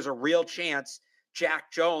 I think there's a real chance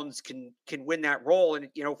Jack Jones can win that role. And,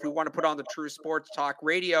 if we want to put on the True Sports Talk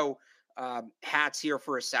Radio hats here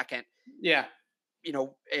for a second. Yeah.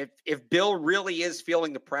 If Bill really is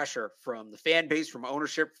feeling the pressure from the fan base, from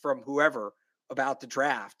ownership, from whoever about the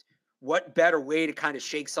draft, what better way to kind of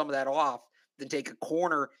shake some of that off than take a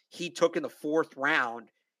corner he took in the 4th round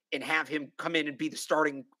and have him come in and be the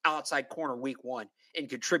starting outside corner week one and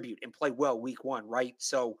contribute and play well week one, right?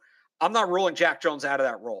 So I'm not ruling Jack Jones out of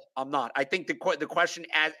that role. I'm not. I think the question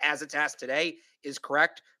as it's asked today is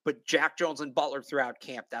correct, but Jack Jones and Butler throughout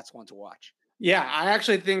camp, that's one to watch. Yeah, I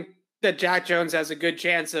actually think that Jack Jones has a good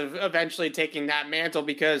chance of eventually taking that mantle,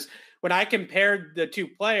 because when I compared the two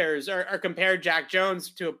players or compared Jack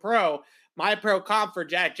Jones to a pro, my pro comp for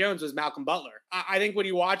Jack Jones was Malcolm Butler. I think when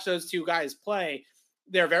you watch those two guys play,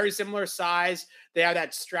 they're very similar size. They have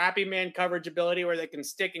that strappy man coverage ability where they can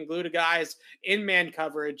stick and glue to guys in man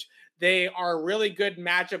coverage. They are really good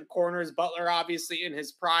matchup corners. Butler, obviously, in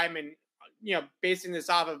his prime, and basing this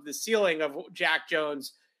off of the ceiling of Jack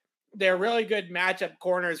Jones, they're really good matchup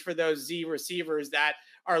corners for those Z receivers that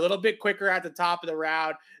are a little bit quicker at the top of the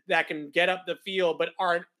route, that can get up the field, but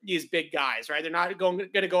aren't these big guys, right? They're not going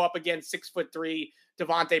to go up against 6'3"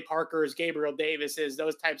 Devontae Parkers, Gabriel Davises,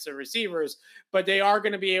 those types of receivers, but they are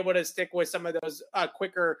going to be able to stick with some of those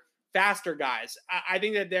quicker, faster guys. I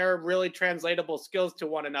think that they're really translatable skills to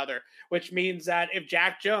one another, which means that if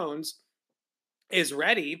Jack Jones is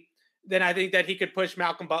ready, then I think that he could push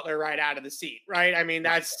Malcolm Butler right out of the seat, right? I mean,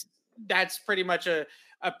 that's pretty much a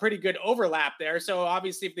pretty good overlap there. So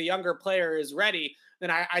obviously if the younger player is ready, then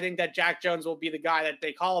I think that Jack Jones will be the guy that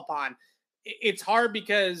they call upon. It's hard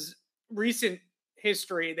because recent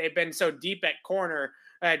history, they've been so deep at corner.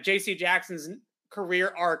 JC Jackson's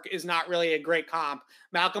career arc is not really a great comp.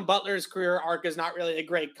 Malcolm Butler's career arc is not really a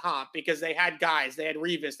great comp because they had guys. They had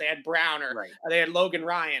Revis, they had Browner, Right. They had Logan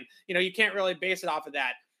Ryan. You can't really base it off of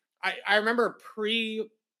that. I remember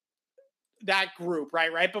that group,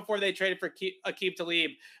 right before they traded for Aqib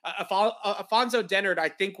Talib, Afonso Dennard, I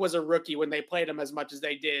think, was a rookie when they played him as much as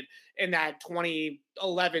they did in that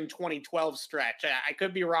 2011-2012 stretch. I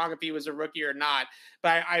could be wrong if he was a rookie or not,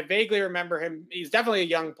 but I vaguely remember him. He's definitely a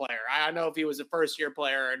young player. I don't know if he was a first-year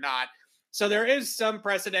player or not. So there is some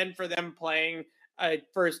precedent for them playing a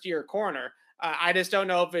first-year corner. I just don't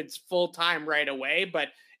know if it's full-time right away, but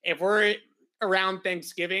if we're around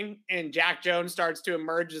Thanksgiving and Jack Jones starts to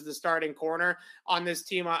emerge as the starting corner on this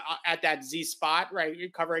team at that Z spot, right,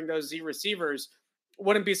 covering those Z receivers,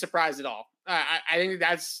 wouldn't be surprised at all. I think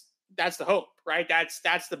that's the hope, right?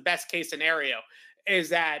 That's the best case scenario, is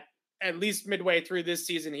that at least midway through this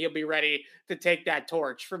season, he'll be ready to take that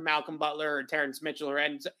torch from Malcolm Butler or Terrence Mitchell or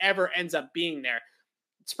ever ends up being there.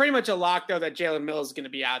 It's pretty much a lock, though, that Jalen Mills is going to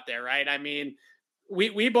be out there, right? I mean,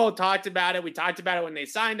 we both talked about it. We talked about it when they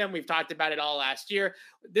signed him. We've talked about it all last year.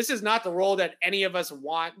 This is not the role that any of us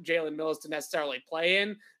want Jalen Mills to necessarily play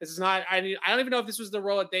in. This is not, I don't even know if this was the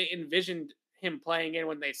role that they envisioned him playing in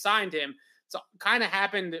when they signed him. So kind of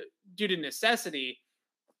happened due to necessity.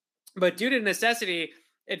 But due to necessity,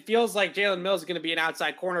 it feels like Jalen Mills is going to be an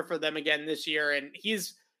outside corner for them again this year. And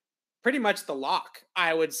he's pretty much the lock,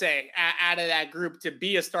 I would say, out of that group to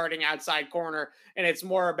be a starting outside corner. And it's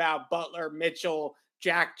more about Butler, Mitchell,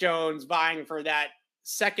 Jack Jones vying for that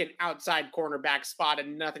second outside cornerback spot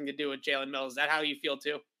and nothing to do with Jalen Mills. Is that how you feel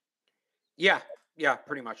too? Yeah,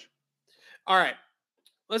 pretty much. All right.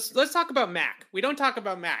 Let's talk about Mac. We don't talk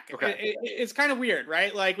about Mac. Okay. It's kind of weird,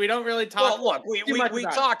 right? Like we don't really talk. Well, look, we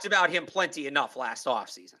talked about him plenty enough last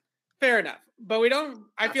offseason. Fair enough. But we don't,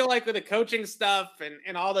 I feel like with the coaching stuff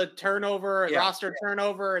and all the turnover and roster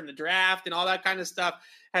turnover and the draft and all that kind of stuff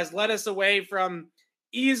has led us away from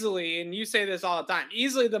easily, and you say this all the time,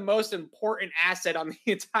 easily the most important asset on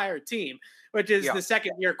the entire team, which is the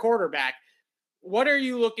second-year quarterback. What are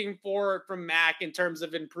you looking for from Mac in terms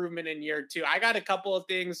of improvement in year two? I got a couple of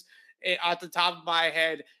things at the top of my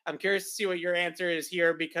head. I'm curious to see what your answer is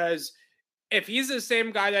here, because if he's the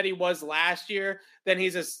same guy that he was last year, then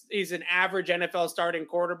he's an average NFL starting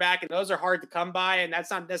quarterback, and those are hard to come by, and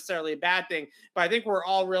that's not necessarily a bad thing. But I think we're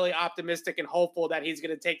all really optimistic and hopeful that he's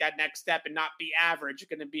going to take that next step and not be average,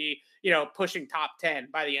 going to be, pushing top 10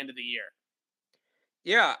 by the end of the year.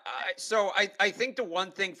 Yeah, so I think the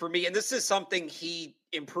one thing for me, and this is something he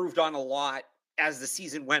improved on a lot as the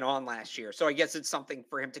season went on last year, so I guess it's something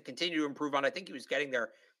for him to continue to improve on. I think he was getting there.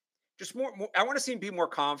 Just more, I want to see him be more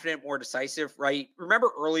confident, more decisive, right? Remember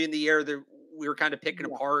early in the year that we were kind of picking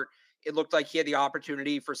apart. It looked like he had the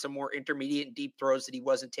opportunity for some more intermediate and deep throws that he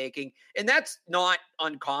wasn't taking. And that's not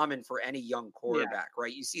uncommon for any young quarterback,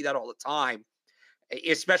 right? You see that all the time,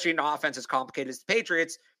 especially in an offense as complicated as the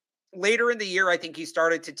Patriots. Later in the year, I think he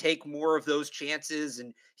started to take more of those chances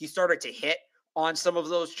and he started to hit on some of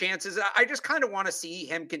those chances. I just kind of want to see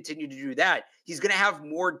him continue to do that. He's going to have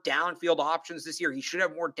more downfield options this year. He should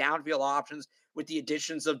have more downfield options with the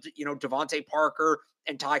additions of, Devontae Parker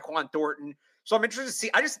and Tyquan Thornton. So I'm interested to see.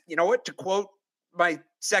 I just, to quote my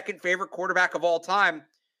second favorite quarterback of all time,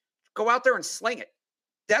 go out there and sling it.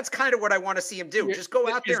 That's kind of what I want to see him do. Just go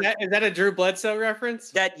out there. Is that a Drew Bledsoe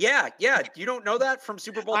reference? Yeah. You don't know that from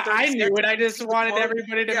Super Bowl 36? I knew it. I just wanted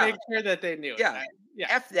everybody to make sure that they knew it. Yeah.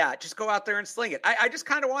 F that. Just go out there and sling it. I just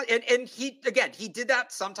kind of want, and he did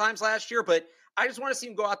that sometimes last year, but I just want to see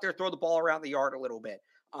him go out there, throw the ball around the yard a little bit.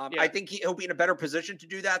 I think he'll be in a better position to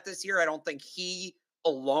do that this year. I don't think he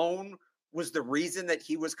alone was the reason that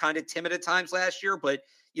he was kind of timid at times last year, but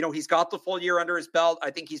he's got the full year under his belt.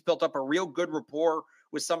 I think he's built up a real good rapport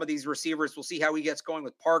with some of these receivers. We'll see how he gets going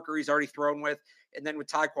with Parker. He's already thrown with, and then with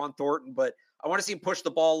Tyquan Thornton, but I want to see him push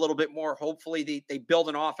the ball a little bit more. Hopefully they build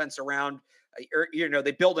an offense around,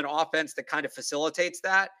 they build an offense that kind of facilitates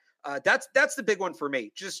that. That's the big one for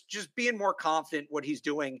me. Just being more confident what he's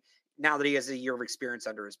doing now that he has a year of experience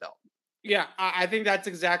under his belt. Yeah, I think that's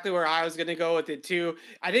exactly where I was going to go with it too.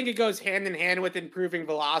 I think it goes hand in hand with improving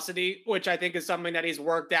velocity, which I think is something that he's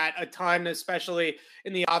worked at a ton, especially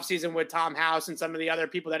in the offseason with Tom House and some of the other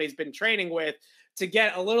people that he's been training with, to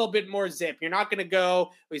get a little bit more zip. You're not going to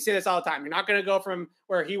go, we say this all the time, you're not going to go from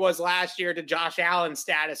where he was last year to Josh Allen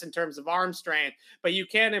status in terms of arm strength, but you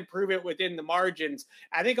can improve it within the margins.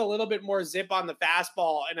 I think a little bit more zip on the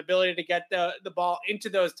fastball and ability to get the ball into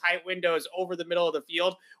those tight windows over the middle of the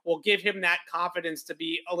field will give him that confidence to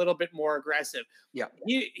be a little bit more aggressive. Yeah.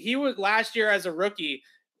 He was last year as a rookie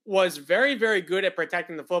was very, very good at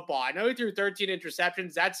protecting the football. I know he threw 13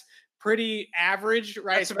 interceptions. That's pretty average,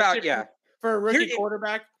 right? That's about, yeah. For a rookie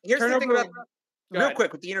quarterback. Here's the thing about real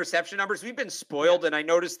quick with the interception numbers. We've been spoiled, and I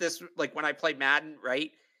noticed this like when I played Madden, right?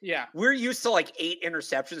 Yeah. We're used to like 8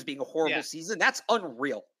 interceptions being a horrible season. That's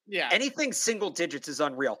unreal. Yeah. Anything single digits is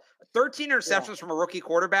unreal. 13 interceptions from a rookie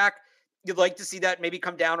quarterback. You'd like to see that maybe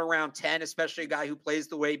come down around 10, especially a guy who plays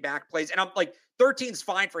the way Mac plays. And I'm like, 13's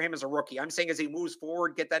fine for him as a rookie. I'm saying as he moves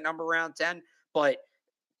forward, get that number around 10. But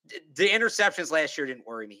the interceptions last year didn't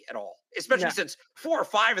worry me at all, especially since 4 or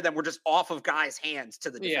 5 of them were just off of guys' hands to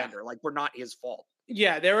the defender. Like, were not his fault.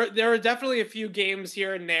 Yeah, there were definitely a few games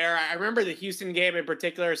here and there. I remember the Houston game in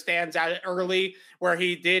particular stands out early where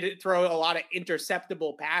he did throw a lot of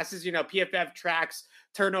interceptable passes. You know, PFF tracks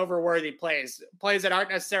turnover-worthy plays that aren't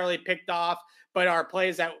necessarily picked off, but are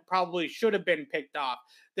plays that probably should have been picked off.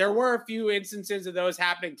 There were a few instances of those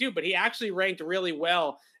happening too, but he actually ranked really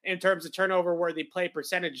well in terms of turnover-worthy play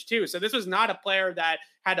percentage too. So this was not a player that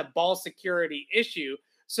had a ball security issue.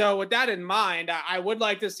 So with that in mind, I would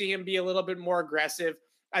like to see him be a little bit more aggressive.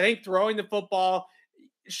 I think throwing the football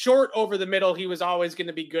short over the middle, he was always going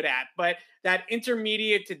to be good at, but that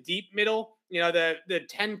intermediate to deep middle, you know, the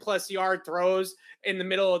 10 plus yard throws in the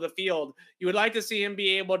middle of the field, you would like to see him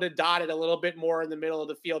be able to dot it a little bit more in the middle of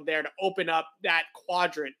the field there to open up that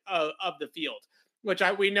quadrant of the field, which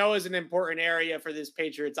we know is an important area for this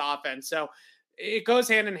Patriots offense. So it goes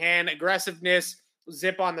hand in hand, aggressiveness,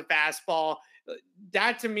 zip on the fastball.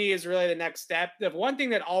 That to me is really the next step. The one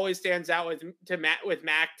thing that always stands out with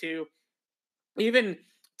Mac too, even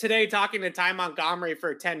today talking to Ty Montgomery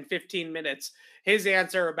for 10, 15 minutes, his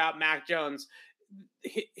answer about Mac Jones,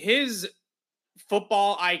 his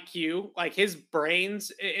football IQ, like his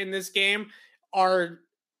brains in this game are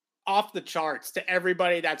off the charts to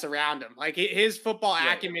everybody that's around him. Like his football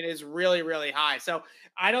acumen is really, really high. So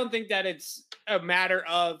I don't think that it's a matter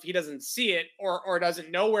of he doesn't see it or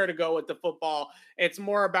doesn't know where to go with the football. It's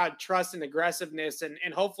more about trust and aggressiveness.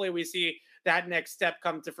 And hopefully we see that next step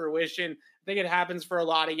come to fruition. I think it happens for a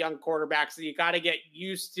lot of young quarterbacks that you got to get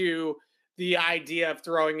used to the idea of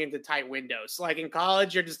throwing into tight windows. Like in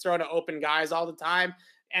college, you're just throwing to open guys all the time.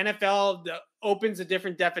 NFL opens a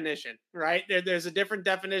different definition, right? There's a different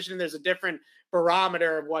definition. There's a different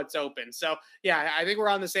barometer of what's open. So yeah, I think we're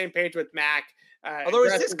on the same page with Mac. Although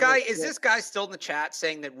is this guy still in the chat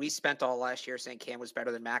saying that we spent all last year saying Cam was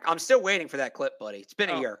better than Mac? I'm still waiting for that clip, buddy. It's been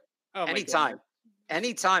a year.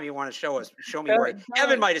 Anytime you want to show me where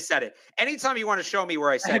Evan might have said it. Anytime you want to show me where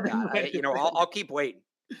I said that, I'll keep waiting.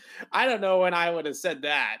 I don't know when I would have said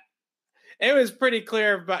that. It was pretty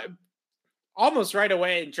clear, but almost right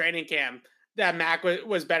away in training camp that Mac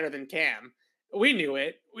was better than Cam. We knew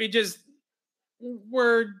it. We just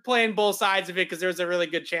were playing both sides of it because there's a really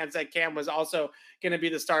good chance that Cam was also going to be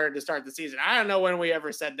the starter to start the season. I don't know when we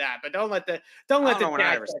ever said that, but don't let the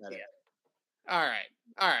I ever said it. All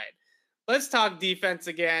right. Let's talk defense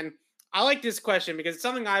again. I like this question because it's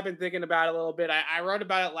something I've been thinking about a little bit. I wrote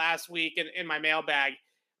about it last week in my mailbag.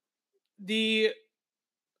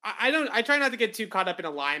 I try not to get too caught up in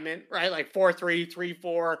alignment, right? Like 4-3,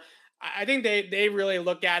 3-4. I think they really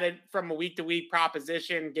look at it from a week-to-week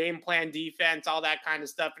proposition, game plan, defense, all that kind of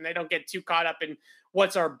stuff, and they don't get too caught up in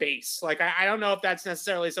what's our base. Like, I don't know if that's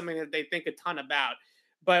necessarily something that they think a ton about,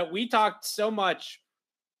 but we talked so much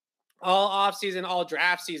all offseason, all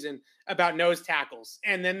draft season about nose tackles,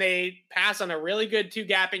 and then they pass on a really good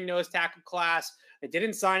 2-gapping nose tackle class. They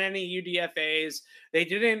didn't sign any UDFAs. They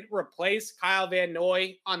didn't replace Kyle Van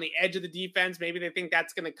Noy on the edge of the defense. Maybe they think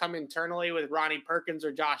that's going to come internally with Ronnie Perkins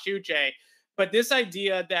or Josh Uche. But this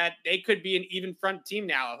idea that they could be an even front team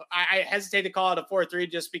now, I hesitate to call it a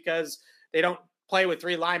 4-3 just because they don't play with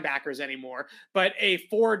 3 linebackers anymore, but a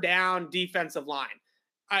 4-down defensive line.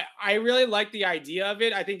 I really like the idea of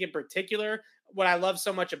it. I think in particular, what I love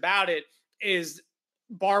so much about it is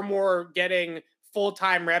Barmore getting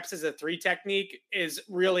full-time reps as a 3 technique is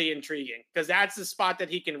really intriguing because that's the spot that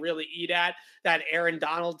he can really eat at, that Aaron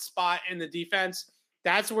Donald spot in the defense.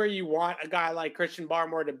 That's where you want a guy like Christian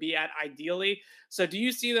Barmore to be at ideally. So do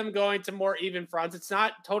you see them going to more even fronts? It's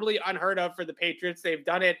not totally unheard of for the Patriots. They've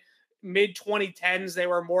done it mid 2010s. They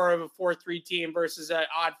were more of a 4-3 team versus an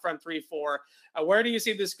odd front 3-4. Where do you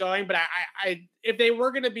see this going? But I if they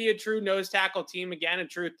were going to be a true nose tackle team, again, a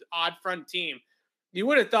true odd front team, you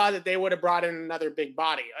would have thought that they would have brought in another big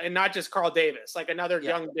body and not just Carl Davis, like another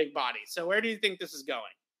young big body. So where do you think this is going?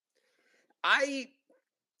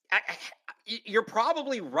 You're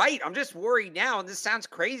probably right. I'm just worried now, and this sounds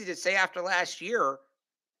crazy to say after last year.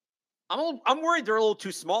 I'm worried they're a little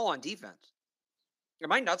too small on defense.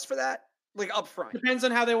 Am I nuts for that? Like up front, depends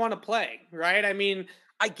on how they want to play, right? I mean,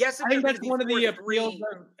 I guess I think that's one of the appeals.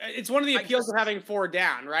 It's one of the appeals of having 4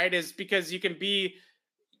 down, right? Is because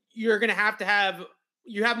you're going to have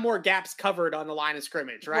you have more gaps covered on the line of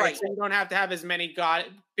scrimmage, right? So you don't have to have as many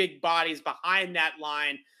big bodies behind that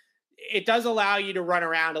line. It does allow you to run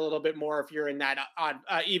around a little bit more if you're in that odd,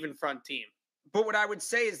 even front team. But what I would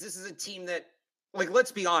say is this is a team that, like,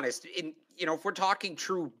 let's be honest, if we're talking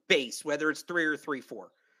true base, whether it's 3 or 3-4,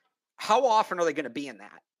 how often are they going to be in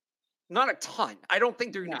that? Not a ton. I don't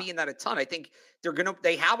think they're going to be in that a ton. I think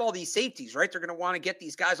they have all these safeties, right? They're going to want to get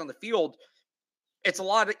these guys on the field. It's a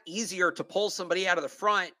lot easier to pull somebody out of the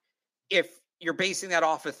front if you're basing that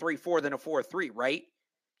off a 3-4 than a 4-3, right?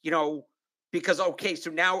 Because, okay,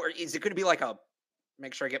 so now is it going to be like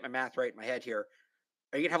make sure I get my math right in my head here.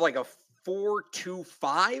 Are you going to have like a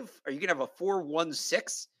 4-2-5? Are you going to have a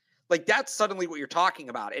 4-1-6? Like that's suddenly what you're talking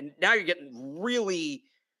about. And now you're getting really,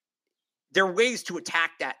 there are ways to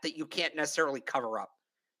attack that you can't necessarily cover up,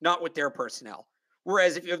 not with their personnel.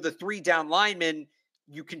 Whereas if you have the 3 down linemen,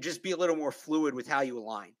 you can just be a little more fluid with how you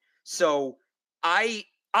align. So I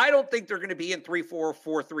don't think they're going to be in 3-4,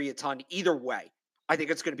 4-3 a ton either way. I think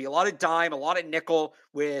it's going to be a lot of dime, a lot of nickel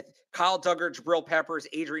with Kyle Duggar, Jabril Peppers,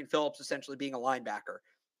 Adrian Phillips essentially being a linebacker.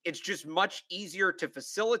 It's just much easier to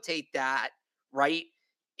facilitate that, right?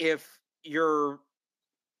 I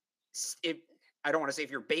don't want to say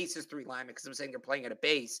if your base is 3 linemen because I'm saying they're playing at a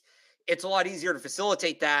base. It's a lot easier to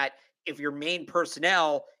facilitate that if your main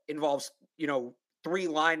personnel involves, 3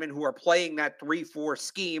 linemen who are playing that 3-4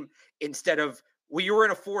 scheme instead of, you were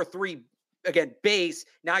in a 4-3 again, base.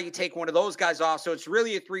 Now you take one of those guys off. So it's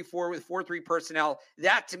really a 3-4 with 4-3 personnel.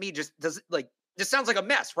 That to me just sounds like a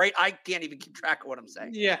mess, right? I can't even keep track of what I'm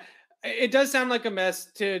saying. Yeah, it does sound like a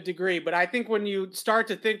mess to a degree, but I think when you start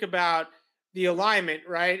to think about the alignment,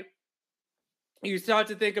 right, you start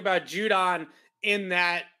to think about Judon in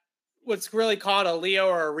that what's really called a Leo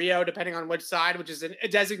or a Rio, depending on which side, which is a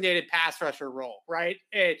designated pass rusher role, right?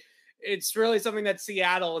 It's really something that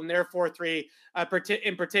Seattle and their 4-3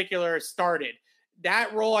 in particular started.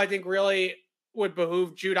 That role, I think, really would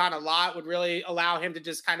behoove Judon a lot, would really allow him to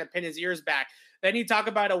just kind of pin his ears back. Then you talk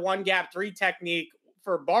about a 1-gap 3 technique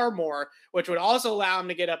for Barmore, which would also allow him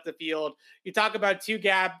to get up the field. You talk about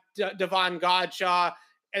 2-gap Devon Godshaw,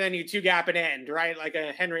 and then you 2-gap an end, right? Like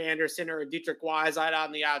a Henry Anderson or a Dietrich Wise out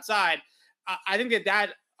on the outside. I think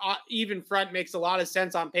that even front makes a lot of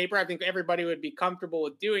sense on paper. I think everybody would be comfortable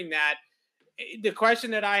with doing that. The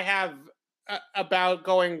question that I have about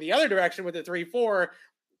going the other direction with the 3-4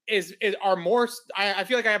 are more. I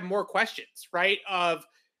feel like I have more questions, right? Of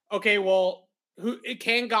okay, well,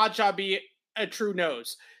 can Godshaw be a true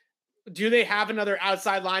nose? Do they have another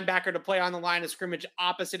outside linebacker to play on the line of scrimmage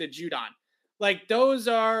opposite of Judon? Like those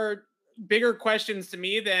are bigger questions to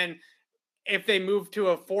me than if they move to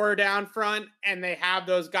a 4 down front and they have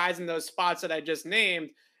those guys in those spots that I just named.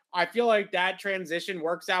 I feel like that transition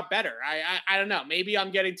works out better. I don't know. Maybe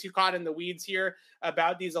I'm getting too caught in the weeds here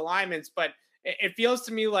about these alignments, but it feels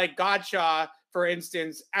to me like Godshaw, for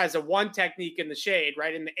instance, as a 1 technique in the shade,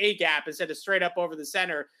 right, in the A gap instead of straight up over the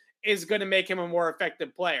center, is going to make him a more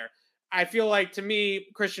effective player. I feel like, to me,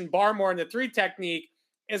 Christian Barmore in the 3 technique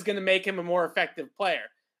is going to make him a more effective player.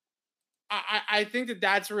 I think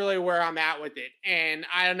that's really where I'm at with it. And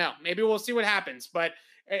I don't know. Maybe we'll see what happens. But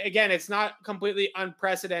again, it's not completely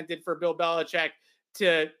unprecedented for Bill Belichick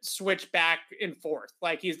to switch back and forth.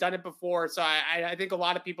 Like he's done it before. So I think a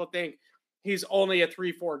lot of people think he's only a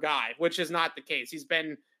 3-4 guy, which is not the case. He's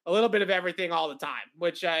been a little bit of everything all the time,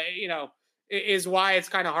 which, is why it's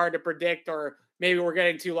kind of hard to predict, or maybe we're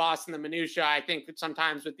getting too lost in the minutia. I think that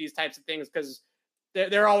sometimes with these types of things, because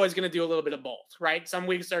they're always going to do a little bit of both, right? Some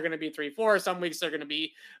weeks they're going to be 3-4, some weeks they're going to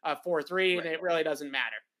be 4-3, and it really doesn't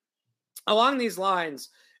matter. Along these lines,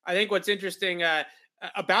 I think what's interesting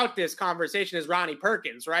about this conversation is Ronnie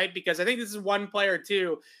Perkins, right? Because I think this is one player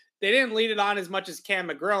too. They didn't lead it on as much as Cam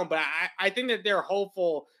McGrone, but I think that they're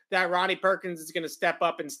hopeful that Ronnie Perkins is going to step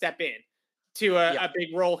up and step in to a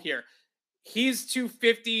big role here. he's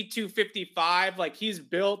 250, 255. Like he's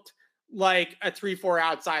built like a 3-4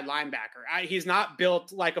 outside linebacker. He's not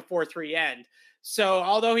built like a 4-3 end. So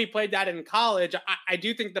although he played that in college, I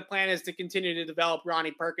do think the plan is to continue to develop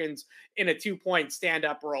Ronnie Perkins in a 2-point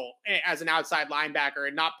stand-up role as an outside linebacker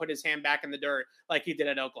and not put his hand back in the dirt like he did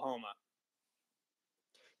at Oklahoma.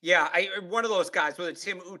 Yeah, one of those guys, whether it's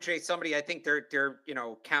him, Uche, somebody, I think they're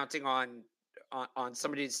counting on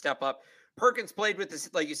somebody to step up. Perkins played with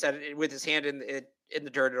this, like you said, with his hand in the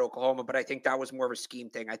dirt at Oklahoma, but I think that was more of a scheme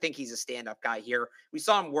thing. I think he's a stand-up guy here. We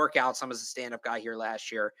saw him work out some as a stand-up guy here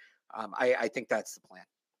last year. I think that's the plan.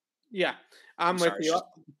 Yeah, I'm with you.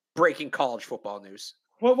 Breaking college football news.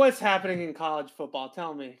 What's happening in college football?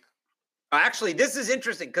 Tell me. Actually, this is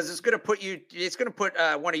interesting because it's going to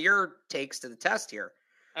put one of your takes to the test here.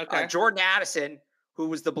 Okay. Jordan Addison, who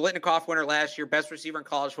was the Biletnikoff winner last year, best receiver in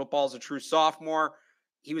college football, is a true sophomore.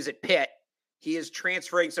 He was at Pitt. He is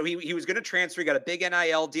transferring. So he was going to transfer. He got a big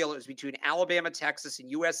NIL deal. It was between Alabama, Texas, and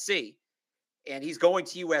USC. And he's going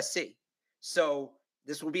to USC. So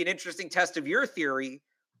this will be an interesting test of your theory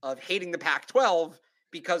of hating the Pac-12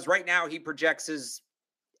 because right now he projects as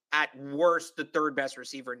at worst the third best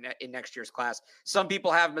receiver in next year's class. Some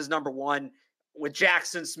people have him as number one with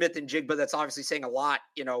Jackson, Smith, and Jigba. That's obviously saying a lot.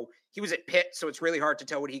 He was at Pitt, so it's really hard to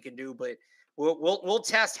tell what he can do, but we'll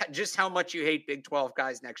test just how much you hate Big 12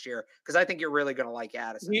 guys next year because I think you're really going to like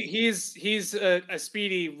Addison. He's a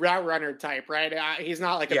speedy route runner type, right? He's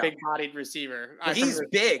not like a big-bodied receiver. He's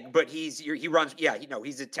big, but he runs. Yeah,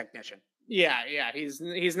 he's a technician. Yeah. He's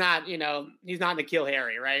not he's not N'Keal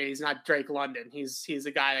Harry, right? He's not Drake London. He's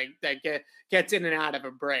a guy that gets in and out of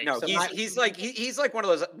a break. No, so he's like one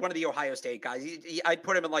of the Ohio State guys. I'd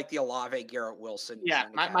put him in like the Olave, Garrett Wilson. Yeah,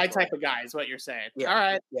 my type of guy is what you're saying. Yeah. All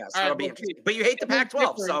right. Yeah, so it'll be interesting. But you hate the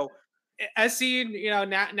Pac-12, so SC,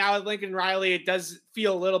 now with Lincoln Riley, it does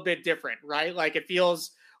feel a little bit different, right? Like it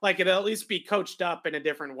feels like it'll at least be coached up in a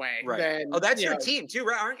different way. Right. That's your team too,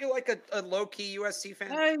 right? Aren't you like a low-key USC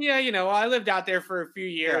fan? Yeah, I lived out there for a few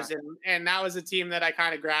years and that was a team that I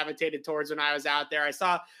kind of gravitated towards when I was out there. I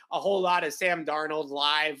saw a whole lot of Sam Darnold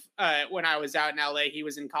live when I was out in LA. He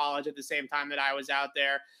was in college at the same time that I was out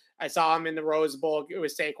there. I saw him in the Rose Bowl. It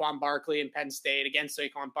was Saquon Barkley in Penn State against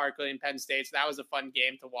Saquon Barkley in Penn State. So that was a fun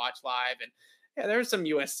game to watch live. And yeah, there was some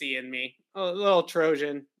USC in me, a little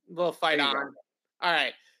Trojan, a little fight on. All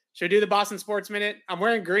right. Should we do the Boston Sports Minute? I'm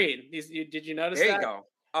wearing green. Did you notice that? There you go.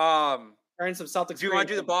 Wearing some Celtics. Do you want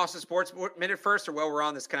to do the Boston Sports Minute first, or while we're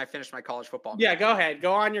on this, can I finish my college football? Yeah, go ahead.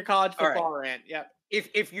 Go on your college football rant. Yep.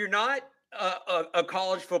 If you're not a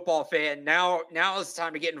college football fan, now is the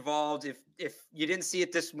time to get involved. If you didn't see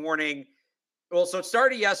it this morning, well, so it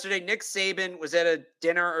started yesterday. Nick Saban was at a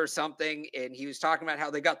dinner or something, and he was talking about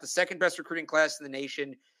how they got the second best recruiting class in the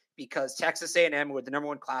nation because Texas A&M, with the number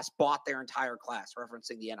one class, bought their entire class,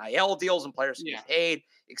 referencing the NIL deals and players who get paid,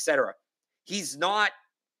 etc. He's not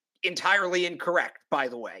entirely incorrect, by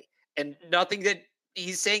the way. And nothing that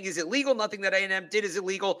he's saying is illegal. Nothing that A&M did is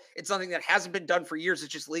illegal. It's something that hasn't been done for years.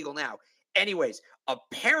 It's just legal now. Anyways,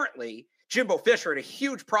 apparently, Jimbo Fisher had a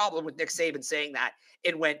huge problem with Nick Saban saying that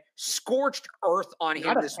and went scorched earth on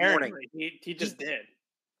him this morning. He just did.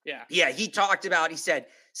 Yeah. Yeah, he said,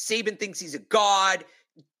 Saban thinks he's a god.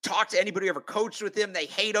 Talk to anybody who ever coached with him. They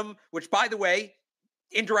hate him, which, by the way,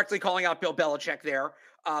 indirectly calling out Bill Belichick there,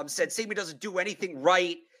 said Saban doesn't do anything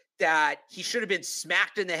right, that he should have been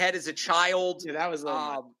smacked in the head as a child. Yeah, that was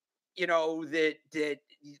that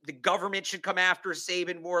the government should come after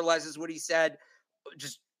Saban, more or less, is what he said.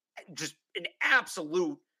 Just an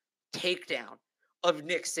absolute takedown of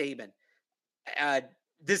Nick Saban.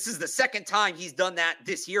 This is the second time he's done that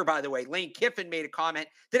this year, by the way. Lane Kiffin made a comment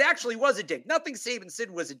that actually was a dig. Nothing Saban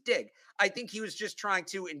said was a dig. I think he was just trying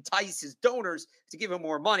to entice his donors to give him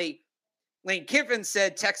more money. Lane Kiffin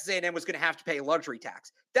said Texas A&M was going to have to pay a luxury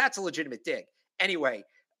tax. That's a legitimate dig. Anyway,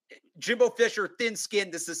 Jimbo Fisher,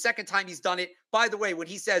 thin-skinned. This is the second time he's done it. By the way, when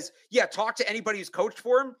he says, talk to anybody who's coached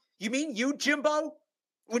for him, you mean you, Jimbo?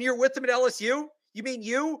 When you're with him at LSU? You mean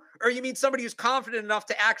you? Or you mean somebody who's confident enough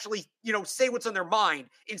to actually, say what's on their mind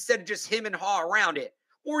instead of just him and haw around it?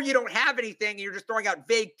 Or you don't have anything and you're just throwing out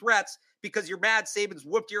vague threats because you're mad Saban's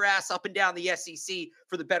whooped your ass up and down the SEC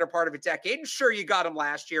for the better part of a decade. And sure, you got him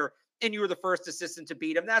last year and you were the first assistant to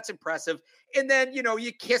beat him. That's impressive. And then,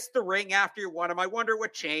 you kissed the ring after you won him. I wonder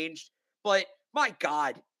what changed. But my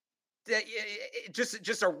God,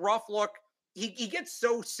 just a rough look. He gets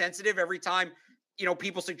so sensitive every time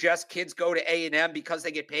people suggest kids go to A&M because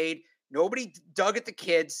they get paid. Nobody dug at the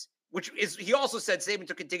kids, he also said Saban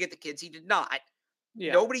took a dig at the kids. He did not.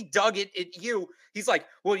 Yeah. Nobody dug it at you. He's like,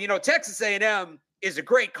 well, Texas A&M, is a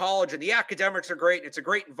great college and the academics are great and it's a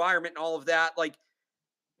great environment and all of that. Like,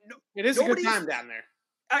 it is a good time down there.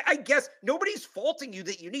 I guess nobody's faulting you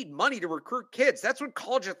that you need money to recruit kids. That's what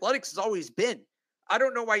college athletics has always been. I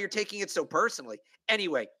don't know why you're taking it so personally.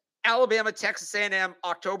 Anyway, Alabama, Texas A&M,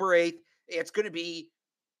 October 8th. It's going to be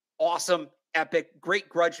awesome, epic, great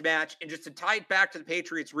grudge match. And just to tie it back to the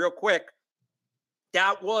Patriots real quick,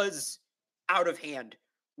 that was out of hand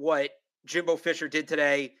what Jimbo Fisher did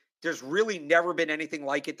today. There's really never been anything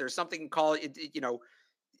like it. There's something called it,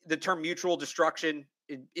 the term mutual destruction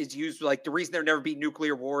is used. Like, the reason there never be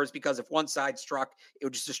nuclear wars because if one side struck, it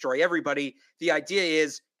would just destroy everybody. The idea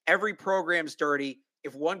is every program's dirty.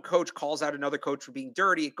 If one coach calls out another coach for being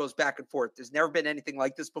dirty, it goes back and forth. There's never been anything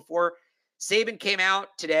like this before. Saban came out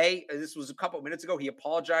today. This was a couple of minutes ago. He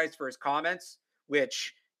apologized for his comments,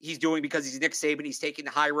 which he's doing because he's Nick Saban. He's taking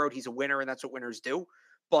the high road. He's a winner, and that's what winners do.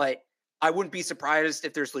 But I wouldn't be surprised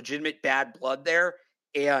if there's legitimate bad blood there.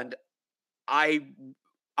 And I'm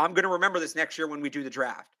going to remember this next year when we do the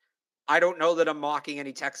draft. I don't know that I'm mocking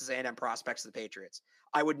any Texas A&M prospects of the Patriots.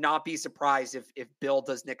 I would not be surprised if Bill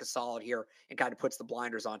does Nick a solid here and kind of puts the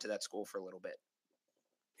blinders onto that school for a little bit.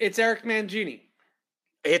 It's Eric Mangini.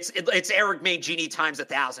 It's Eric Mangini times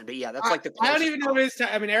 1,000, but yeah, that's like the. I don't even know if it's.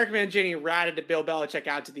 I mean, Eric Mangini ratted Bill Belichick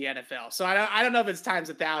out to the NFL, so I don't know if it's times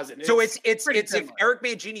 1,000. So it's if Eric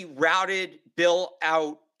Mangini routed Bill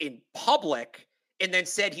out in public and then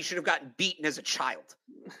said he should have gotten beaten as a child.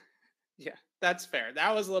 Yeah, that's fair.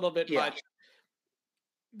 That was a little bit much.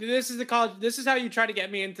 This is the college. This is how you try to get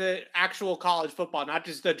me into actual college football, not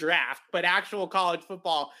just the draft, but actual college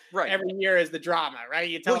football. Right. Every year is the drama, right?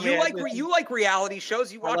 You tell me you like reality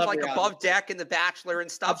shows. You watch like Above Deck and The Bachelor and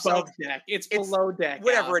stuff. Above Deck. It's below deck.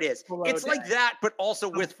 Whatever it is. It's like that, but also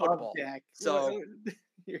with football. Deck. So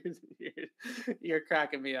you're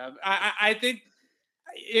cracking me up. I think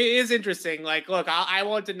it is interesting. Like, look, I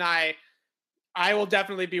won't deny. I will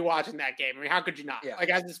definitely be watching that game. I mean, how could you not? Yeah. Like,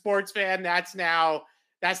 as a sports fan, that's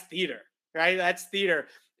theater, right? That's theater.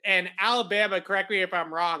 And Alabama, correct me if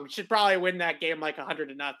I'm wrong, should probably win that game like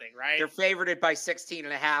 100-0, right? They're favorited by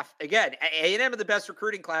 16.5. Again, A&M are the best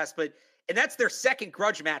recruiting class, and that's their second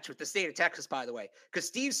grudge match with the state of Texas, by the way, because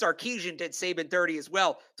Steve Sarkisian did Saban dirty as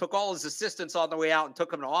well, took all his assistants on the way out and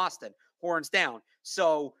took them to Austin, horns down.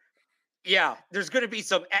 So, yeah, there's going to be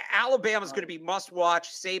some. Alabama's going to be must watch.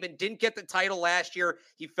 Saban didn't get the title last year.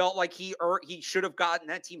 He felt like he should have gotten.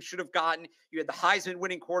 That team should have gotten. You had the Heisman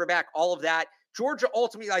winning quarterback, all of that. Georgia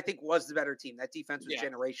ultimately, I think, was the better team. That defense was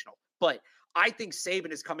generational. But I think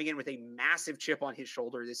Saban is coming in with a massive chip on his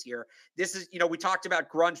shoulder this year. This is, we talked about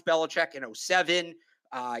grunge Belichick in 2007,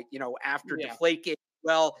 after Deflategate.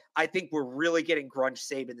 Well, I think we're really getting grunge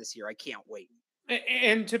Saban this year. I can't wait.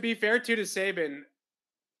 And to be fair to Saban,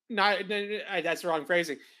 that's the wrong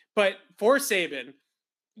phrasing. But for Saban,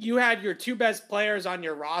 you had your two best players on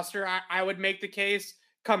your roster. I would make the case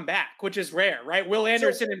come back, which is rare, right? Will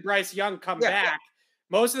Anderson and Bryce Young come back.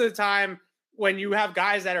 Most of the time, when you have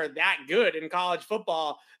guys that are that good in college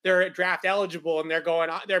football, they're draft eligible and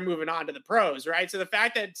they're moving on to the pros, right? So the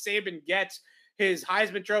fact that Saban gets his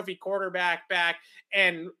Heisman Trophy quarterback back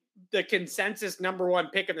and the consensus number one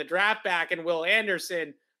pick in the draft back and Will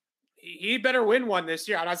Anderson, he better win one this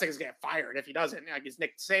year. I'm not saying he's going to get fired if he doesn't. Like, it's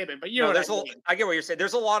Nick Saban, but I get what you're saying.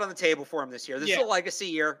 There's a lot on the table for him this year. This is a legacy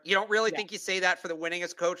year. You don't really think you say that for the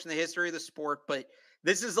winningest coach in the history of the sport, but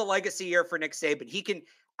this is a legacy year for Nick Saban.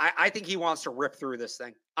 I think he wants to rip through this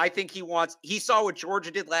thing. I think he saw what Georgia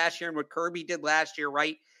did last year and what Kirby did last year,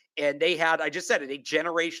 right? And they had, I just said it, a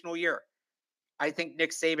generational year. I think Nick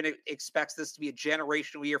Saban expects this to be a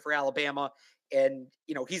generational year for Alabama. And,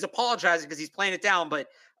 he's apologizing because he's playing it down, but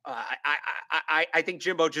I think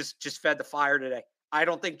Jimbo just fed the fire today. I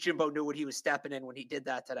don't think Jimbo knew what he was stepping in when he did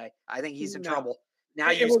that today. I think he's in trouble. Now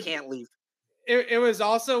you just can't leave. It was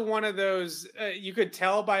also one of those, you could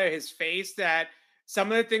tell by his face that some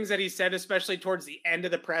of the things that he said, especially towards the end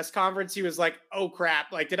of the press conference, he was like, oh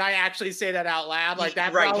crap. Like, did I actually say that out loud? Like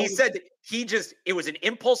that? Right. He said that it was an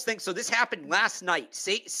impulse thing. So this happened last night.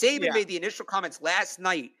 Saban made the initial comments last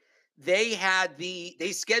night. They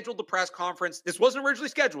scheduled the press conference. This wasn't originally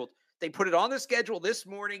scheduled. They put it on the schedule this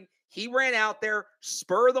morning. He ran out there,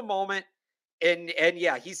 spur of the moment. And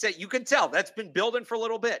he said, you can tell that's been building for a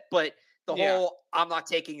little bit, but the whole, I'm not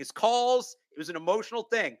taking his calls. It was an emotional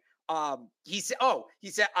thing. He said,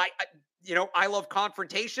 I love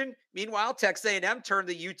confrontation. Meanwhile, Texas A&M turned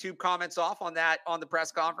the YouTube comments off on the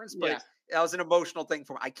press conference, but that was an emotional thing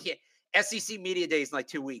for him. I can't. SEC Media Days in like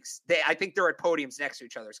 2 weeks. I think they're at podiums next to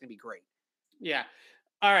each other. It's going to be great. Yeah.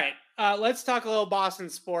 All right. Let's talk a little Boston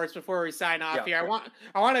sports before we sign off Yeah. here.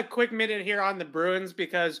 I want a quick minute here on the Bruins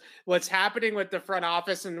because what's happening with the front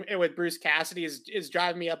office and with Bruce Cassidy is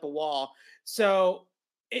driving me up a wall. So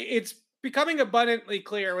it's becoming abundantly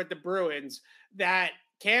clear with the Bruins that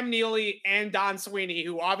Cam Neely and Don Sweeney,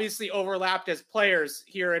 who obviously overlapped as players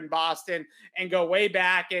here in Boston and go way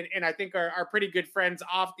back and I think are pretty good friends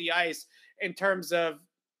off the ice in terms of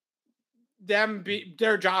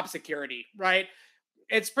their job security, right?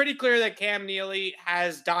 It's pretty clear that Cam Neely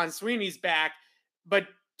has Don Sweeney's back, but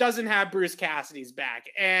doesn't have Bruce Cassidy's back.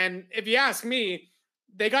 And if you ask me,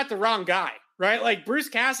 they got the wrong guy, right? Like Bruce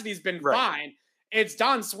Cassidy's been fine. It's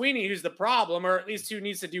Don Sweeney who's the problem, or at least who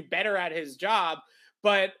needs to do better at his job.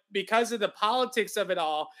 But because of the politics of it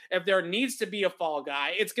all, if there needs to be a fall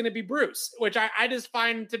guy, it's going to be Bruce, which I just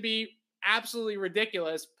find to be absolutely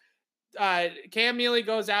ridiculous. Cam Neely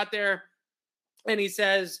goes out there and he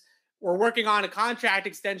says, we're working on a contract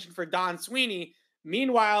extension for Don Sweeney.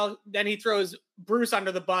 Meanwhile, then he throws Bruce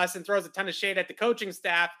under the bus and throws a ton of shade at the coaching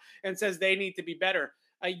staff and says they need to be better.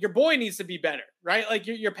 Your boy needs to be better, right? Like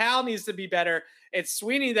your pal needs to be better. It's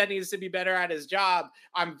Sweeney that needs to be better at his job.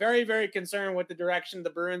 I'm very, very concerned with the direction of the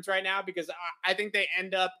Bruins right now because I think they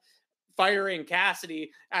end up firing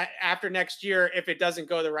Cassidy after next year if it doesn't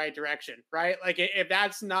go the right direction, right? Like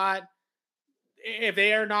if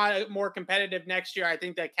they are not more competitive next year, I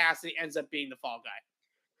think that Cassidy ends up being the fall guy.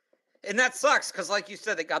 And that sucks because, like you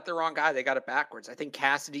said, they got the wrong guy. They got it backwards. I think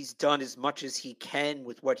Cassidy's done as much as he can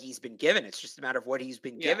with what he's been given. It's just a matter of what he's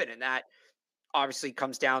been given. And that obviously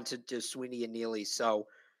comes down to Sweeney and Neely. So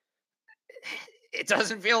it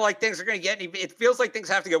doesn't feel like things are going to get any. It feels like things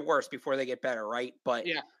have to get worse before they get better, right? But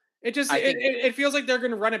yeah. It feels like they're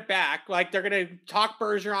going to run it back. Like they're going to talk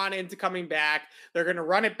Bergeron into coming back. They're going to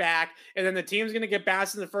run it back. And then the team's going to get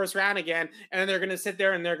bounced in the first round again. And then they're going to sit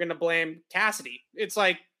there and they're going to blame Cassidy. It's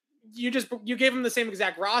like you gave them the same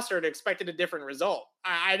exact roster and expected a different result.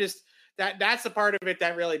 I just, that's the part of it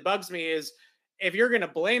that really bugs me is if you're going to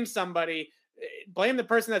blame somebody, blame the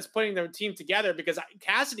person that's putting the team together because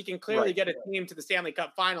Cassidy can clearly get a team to the Stanley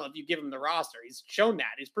Cup final if you give him the roster. He's shown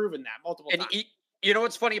that. He's proven that multiple times. You know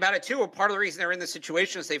what's funny about it, too? Part of the reason they're in this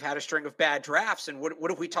situation is they've had a string of bad drafts. And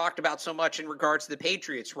what have we talked about so much in regards to the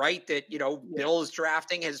Patriots, right? That, Bill's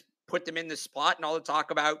drafting has put them in this spot and all the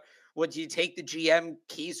talk about, do you take the GM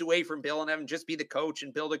keys away from Bill and have him just be the coach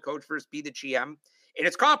and Bill the coach first be the GM? And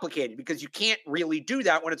it's complicated because you can't really do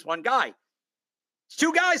that when it's one guy. It's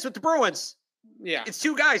two guys with the Bruins. Yeah. It's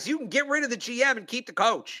two guys. You can get rid of the GM and keep the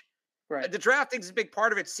coach. Right. The drafting is a big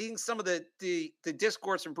part of it. Seeing some of the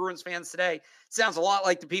discourse from Bruins fans today sounds a lot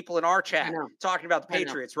like the people in our chat talking about the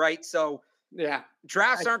Patriots, right? So yeah,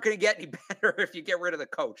 drafts aren't going to get any better if you get rid of the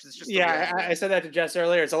coach. It's just I said that to Jess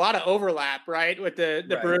earlier. It's a lot of overlap, right, with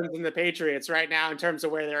the Bruins and the Patriots right now in terms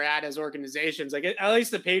of where they're at as organizations. Like at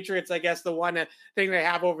least the Patriots, I guess the one thing they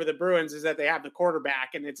have over the Bruins is that they have the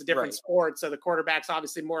quarterback, and it's a different sport, so the quarterback's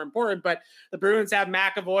obviously more important. But the Bruins have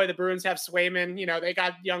McAvoy, the Bruins have Swayman. They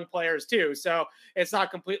got young players too, so it's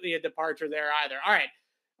not completely a departure there either. All right.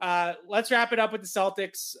 Let's wrap it up with the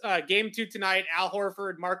Celtics. Game 2 tonight. Al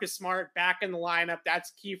Horford, Marcus Smart back in the lineup.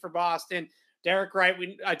 That's key for Boston. Derek White,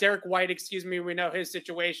 we know his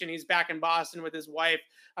situation. He's back in Boston with his wife,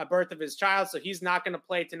 birth of his child, so he's not going to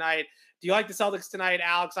play tonight. Do you like the Celtics tonight,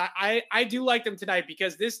 Alex? I do like them tonight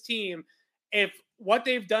because this team, if what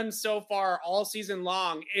they've done so far all season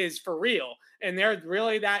long is for real, and they're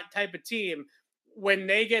really that type of team, when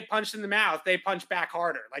they get punched in the mouth, they punch back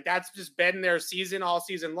harder. Like that's just been their season all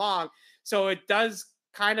season long. So it does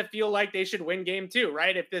kind of feel like they should win game 2,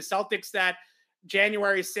 right? If the Celtics that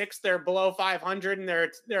January 6th, they're below 500 and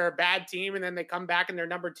they're a bad team, and then they come back and they're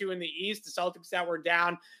number 2 in the East, the Celtics that were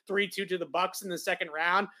down 3-2 to the Bucks in the second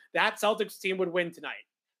round, that Celtics team would win tonight.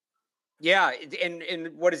 Yeah. And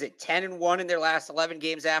what is it? 10-1 in their last 11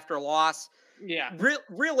 games after a loss. Yeah.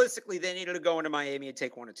 Realistically, they needed to go into Miami and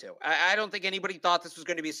take 1 or 2. I don't think anybody thought this was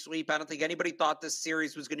going to be a sweep. I don't think anybody thought this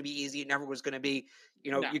series was going to be easy. It never was going to be.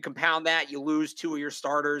 You compound that, you lose 2 of your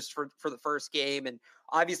starters for the first game, and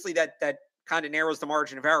obviously that kind of narrows the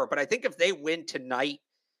margin of error. But I think if they win tonight,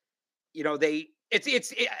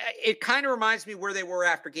 it kind of reminds me where they were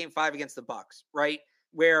after Game 5 against the Bucks, right?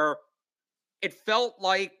 Where it felt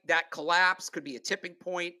like that collapse could be a tipping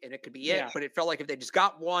point and it could be it, but it felt like if they just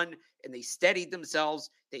got one and they steadied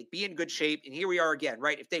themselves, they'd be in good shape. And here we are again,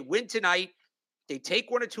 right? If they win tonight, they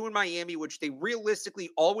take 1 or 2 in Miami, which they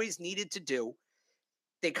realistically always needed to do.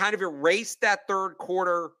 They kind of erased that third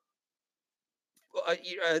quarter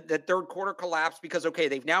that third quarter collapse because, okay,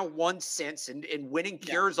 they've now won since, and winning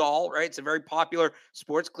Yeah. cures all, right? It's a very popular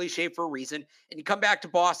sports cliche for a reason. And you come back to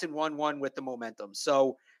Boston 1-1 with the momentum.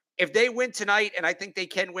 So if they win tonight, and I think they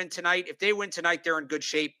can win tonight, if they win tonight, they're in good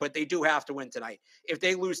shape, but they do have to win tonight. If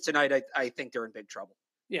they lose tonight, I think they're in big trouble.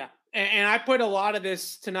 Yeah. And I put a lot of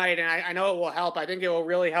this tonight, and I know it will help. I think it will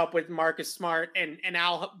really help with Marcus Smart and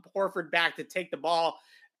Al Horford back to take the ball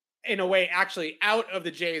in a way actually out of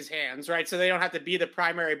the Jays' hands, right? So they don't have to be the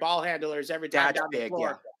primary ball handlers every time That's down the big,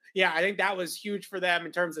 floor. Yeah, I think that was huge for them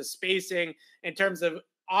in terms of spacing, in terms of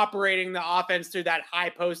operating the offense through that high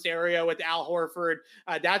post area with Al Horford.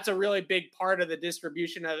 That's a really big part of the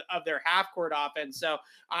distribution of their half court offense. So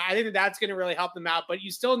I think that's going to really help them out, but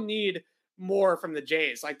you still need more from the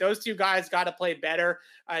Jays. Like those two guys got to play better.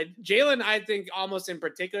 Jalen, I think almost in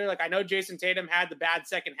particular, like I know Jason Tatum had the bad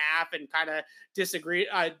second half and kind of disappeared,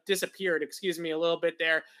 a little bit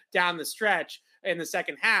there down the stretch in the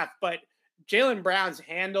second half, but Jaylen Brown's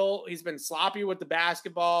handle, he's been sloppy with the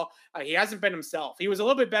basketball. He hasn't been himself. He was a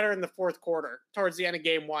little bit better in the fourth quarter towards the end of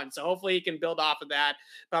game one. So hopefully he can build off of that.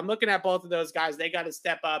 But I'm looking at both of those guys. They got to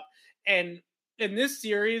step up. And in this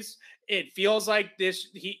series, it feels like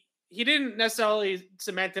he didn't necessarily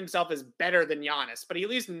cement himself as better than Giannis, but he at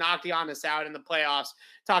least knocked Giannis out in the playoffs.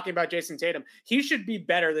 Talking about Jason Tatum, he should be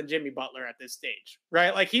better than Jimmy Butler at this stage,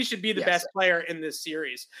 right? Like he should be the best player in this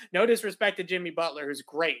series. No disrespect to Jimmy Butler, who's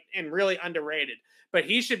great and really underrated, but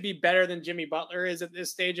he should be better than Jimmy Butler is at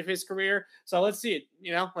this stage of his career. So let's see it,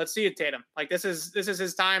 let's see it, Tatum. Like this is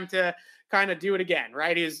his time to kind of do it again,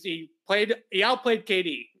 right? He outplayed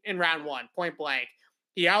KD in round one, point blank.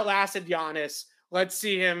 He outlasted Giannis. Let's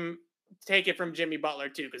see him take it from Jimmy Butler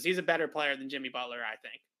too, because he's a better player than Jimmy Butler, I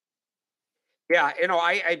think. Yeah,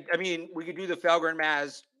 I mean, we could do the Felger and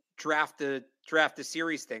Maz draft the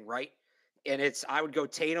series thing, right? And I would go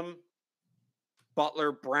Tatum,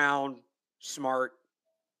 Butler, Brown, Smart,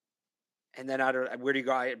 and then where do you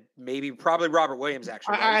go? Probably Robert Williams.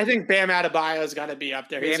 Actually, right? I think Bam Adebayo's got to be up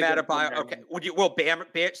there. Bam Adebayo. Okay,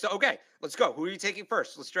 Bam. So okay, let's go. Who are you taking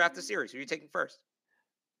first? Let's draft the series. Who are you taking first?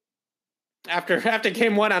 After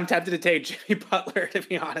game one, I'm tempted to take Jimmy Butler, to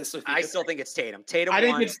be honest with you. I still think it's Tatum. I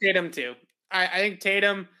think it's Tatum too. I think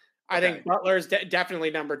Tatum. Okay. I think Butler's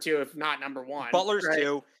definitely number two, if not number one. Butler's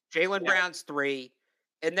two. Jaylen Brown's three.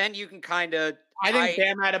 And then you can kind of... I think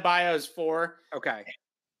Bam Adebayo's four. Okay.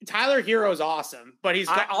 Tyler Hero's awesome, but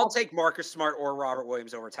I'll take Marcus Smart or Robert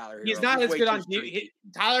Williams over Tyler Hero. He's not as good on...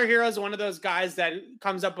 Tyler Hero's one of those guys that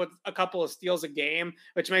comes up with a couple of steals a game,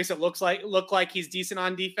 which makes it look like he's decent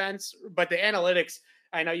on defense. But the analytics...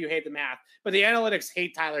 I know you hate the math, but the analytics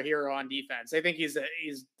hate Tyler Hero on defense. They think he's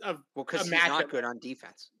because he's not good on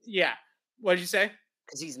defense. Yeah. What did you say?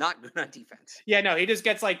 Because he's not good on defense. Yeah, no, he just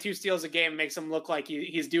gets like 2 steals a game and makes him look like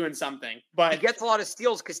he's doing something. But he gets a lot of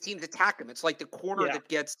steals because teams attack him. It's like the corner that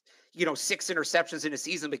gets 6 interceptions in a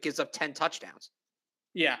season but gives up 10 touchdowns.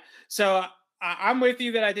 Yeah. So I'm with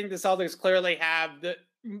you that I think the Celtics clearly have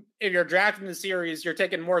if you're drafting the series, you're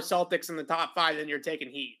taking more Celtics in the top 5 than you're taking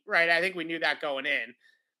Heat, right? I think we knew that going in.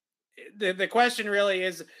 The question really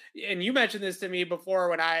is, and you mentioned this to me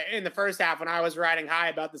before in the first half when I was riding high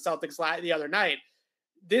about the Celtics the other night,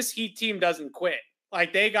 this Heat team doesn't quit.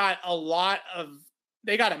 Like they got a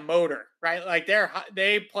motor, right? Like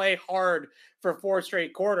they play hard for 4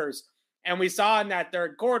 straight quarters. And we saw in that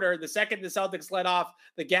third quarter, the second the Celtics let off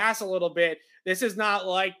the gas a little bit, this is not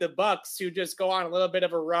like the Bucks who just go on a little bit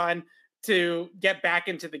of a run to get back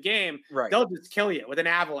into the game. Right. They'll just kill you with an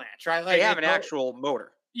avalanche, right? Like they have an actual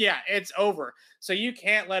motor. Yeah, it's over. So you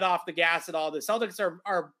can't let off the gas at all. The Celtics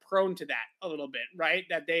are prone to that a little bit, right?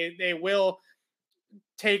 That they will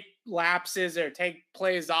take lapses or take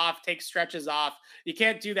plays off, take stretches off. You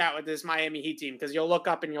can't do that with this Miami Heat team because you'll look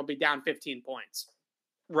up and you'll be down 15 points.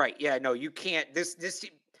 Right. Yeah, no, you can't.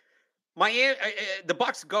 Miami, the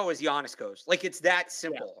Bucks go as Giannis goes. Like it's that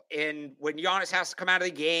simple. Yeah. And when Giannis has to come out of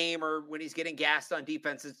the game or when he's getting gassed on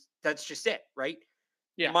defense, that's just it, right?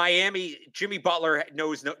 Yeah. Miami, Jimmy Butler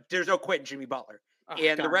there's no quitting Jimmy Butler.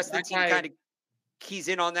 The rest of the team kind of keys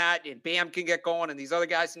in on that, and Bam can get going, and these other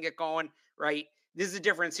guys can get going, right? This is a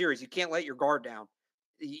different series. You can't let your guard down.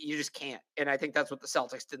 You just can't. And I think that's what the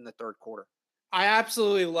Celtics did in the third quarter. I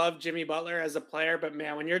absolutely love Jimmy Butler as a player, but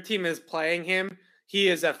man, when your team is playing him, he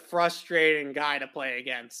is a frustrating guy to play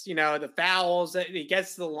against. The fouls, he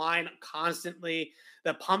gets to the line constantly,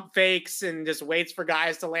 the pump fakes and just waits for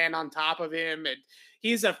guys to land on top of him. And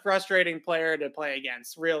he's a frustrating player to play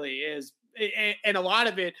against, really is. And a lot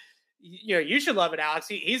of it, you should love it, Alex.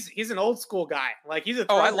 He's an old school guy. Like he's a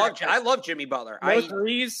I love Jimmy Butler. No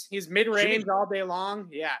threes. He's mid range all day long.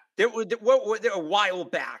 Yeah. A while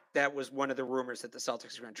back, that was one of the rumors that the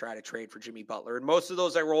Celtics are going to try to trade for Jimmy Butler, and most of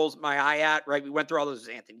those I rolled my eye at. Right, we went through all those: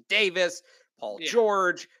 Anthony Davis, Paul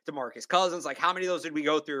George, DeMarcus Cousins. Like, how many of those did we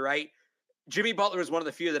go through? Right, Jimmy Butler was one of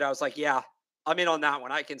the few that I was like, yeah, I'm in on that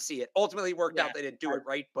one. I can see it. Ultimately, it worked out. They didn't do it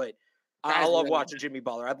right, but I love watching Jimmy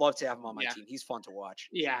Butler. I'd love to have him on my team. He's fun to watch.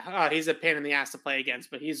 Yeah, he's a pain in the ass to play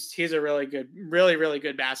against, but he's a really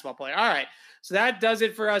good basketball player. All right, so that does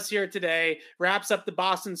it for us here today. Wraps up the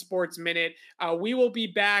Boston Sports Minute. We will be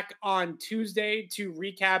back on Tuesday to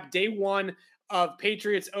recap day one of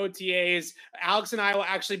Patriots OTAs. Alex and I will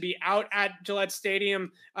actually be out at Gillette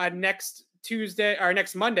Stadium next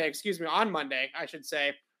Monday, on Monday, I should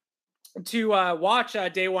say, to watch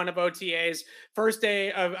day one of OTAs, first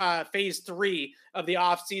day of phase 3 of the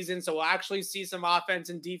offseason. So we'll actually see some offense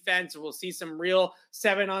and defense. We'll see some real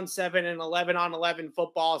 7-on-7 and 11-on-11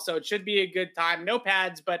 football. So it should be a good time. No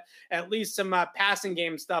pads, but at least some passing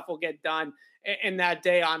game stuff will get done in that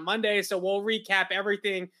day on Monday. So we'll recap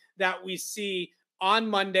everything that we see on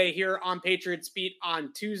Monday here on Patriots Beat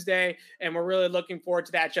on Tuesday. And we're really looking forward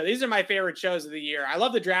to that show. These are my favorite shows of the year. I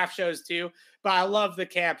love the draft shows too, but I love the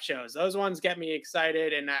camp shows. Those ones get me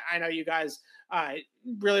excited. And I know you guys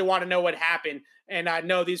really want to know what happened. And I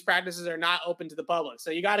know these practices are not open to the public.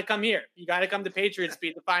 So you got to come here. You got to come to Patriots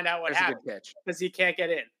Beat to find out what happened, because you can't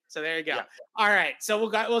get in. So there you go. Yeah. All right. So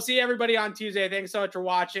we'll see everybody on Tuesday. Thanks so much for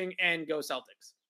watching, and go Celtics.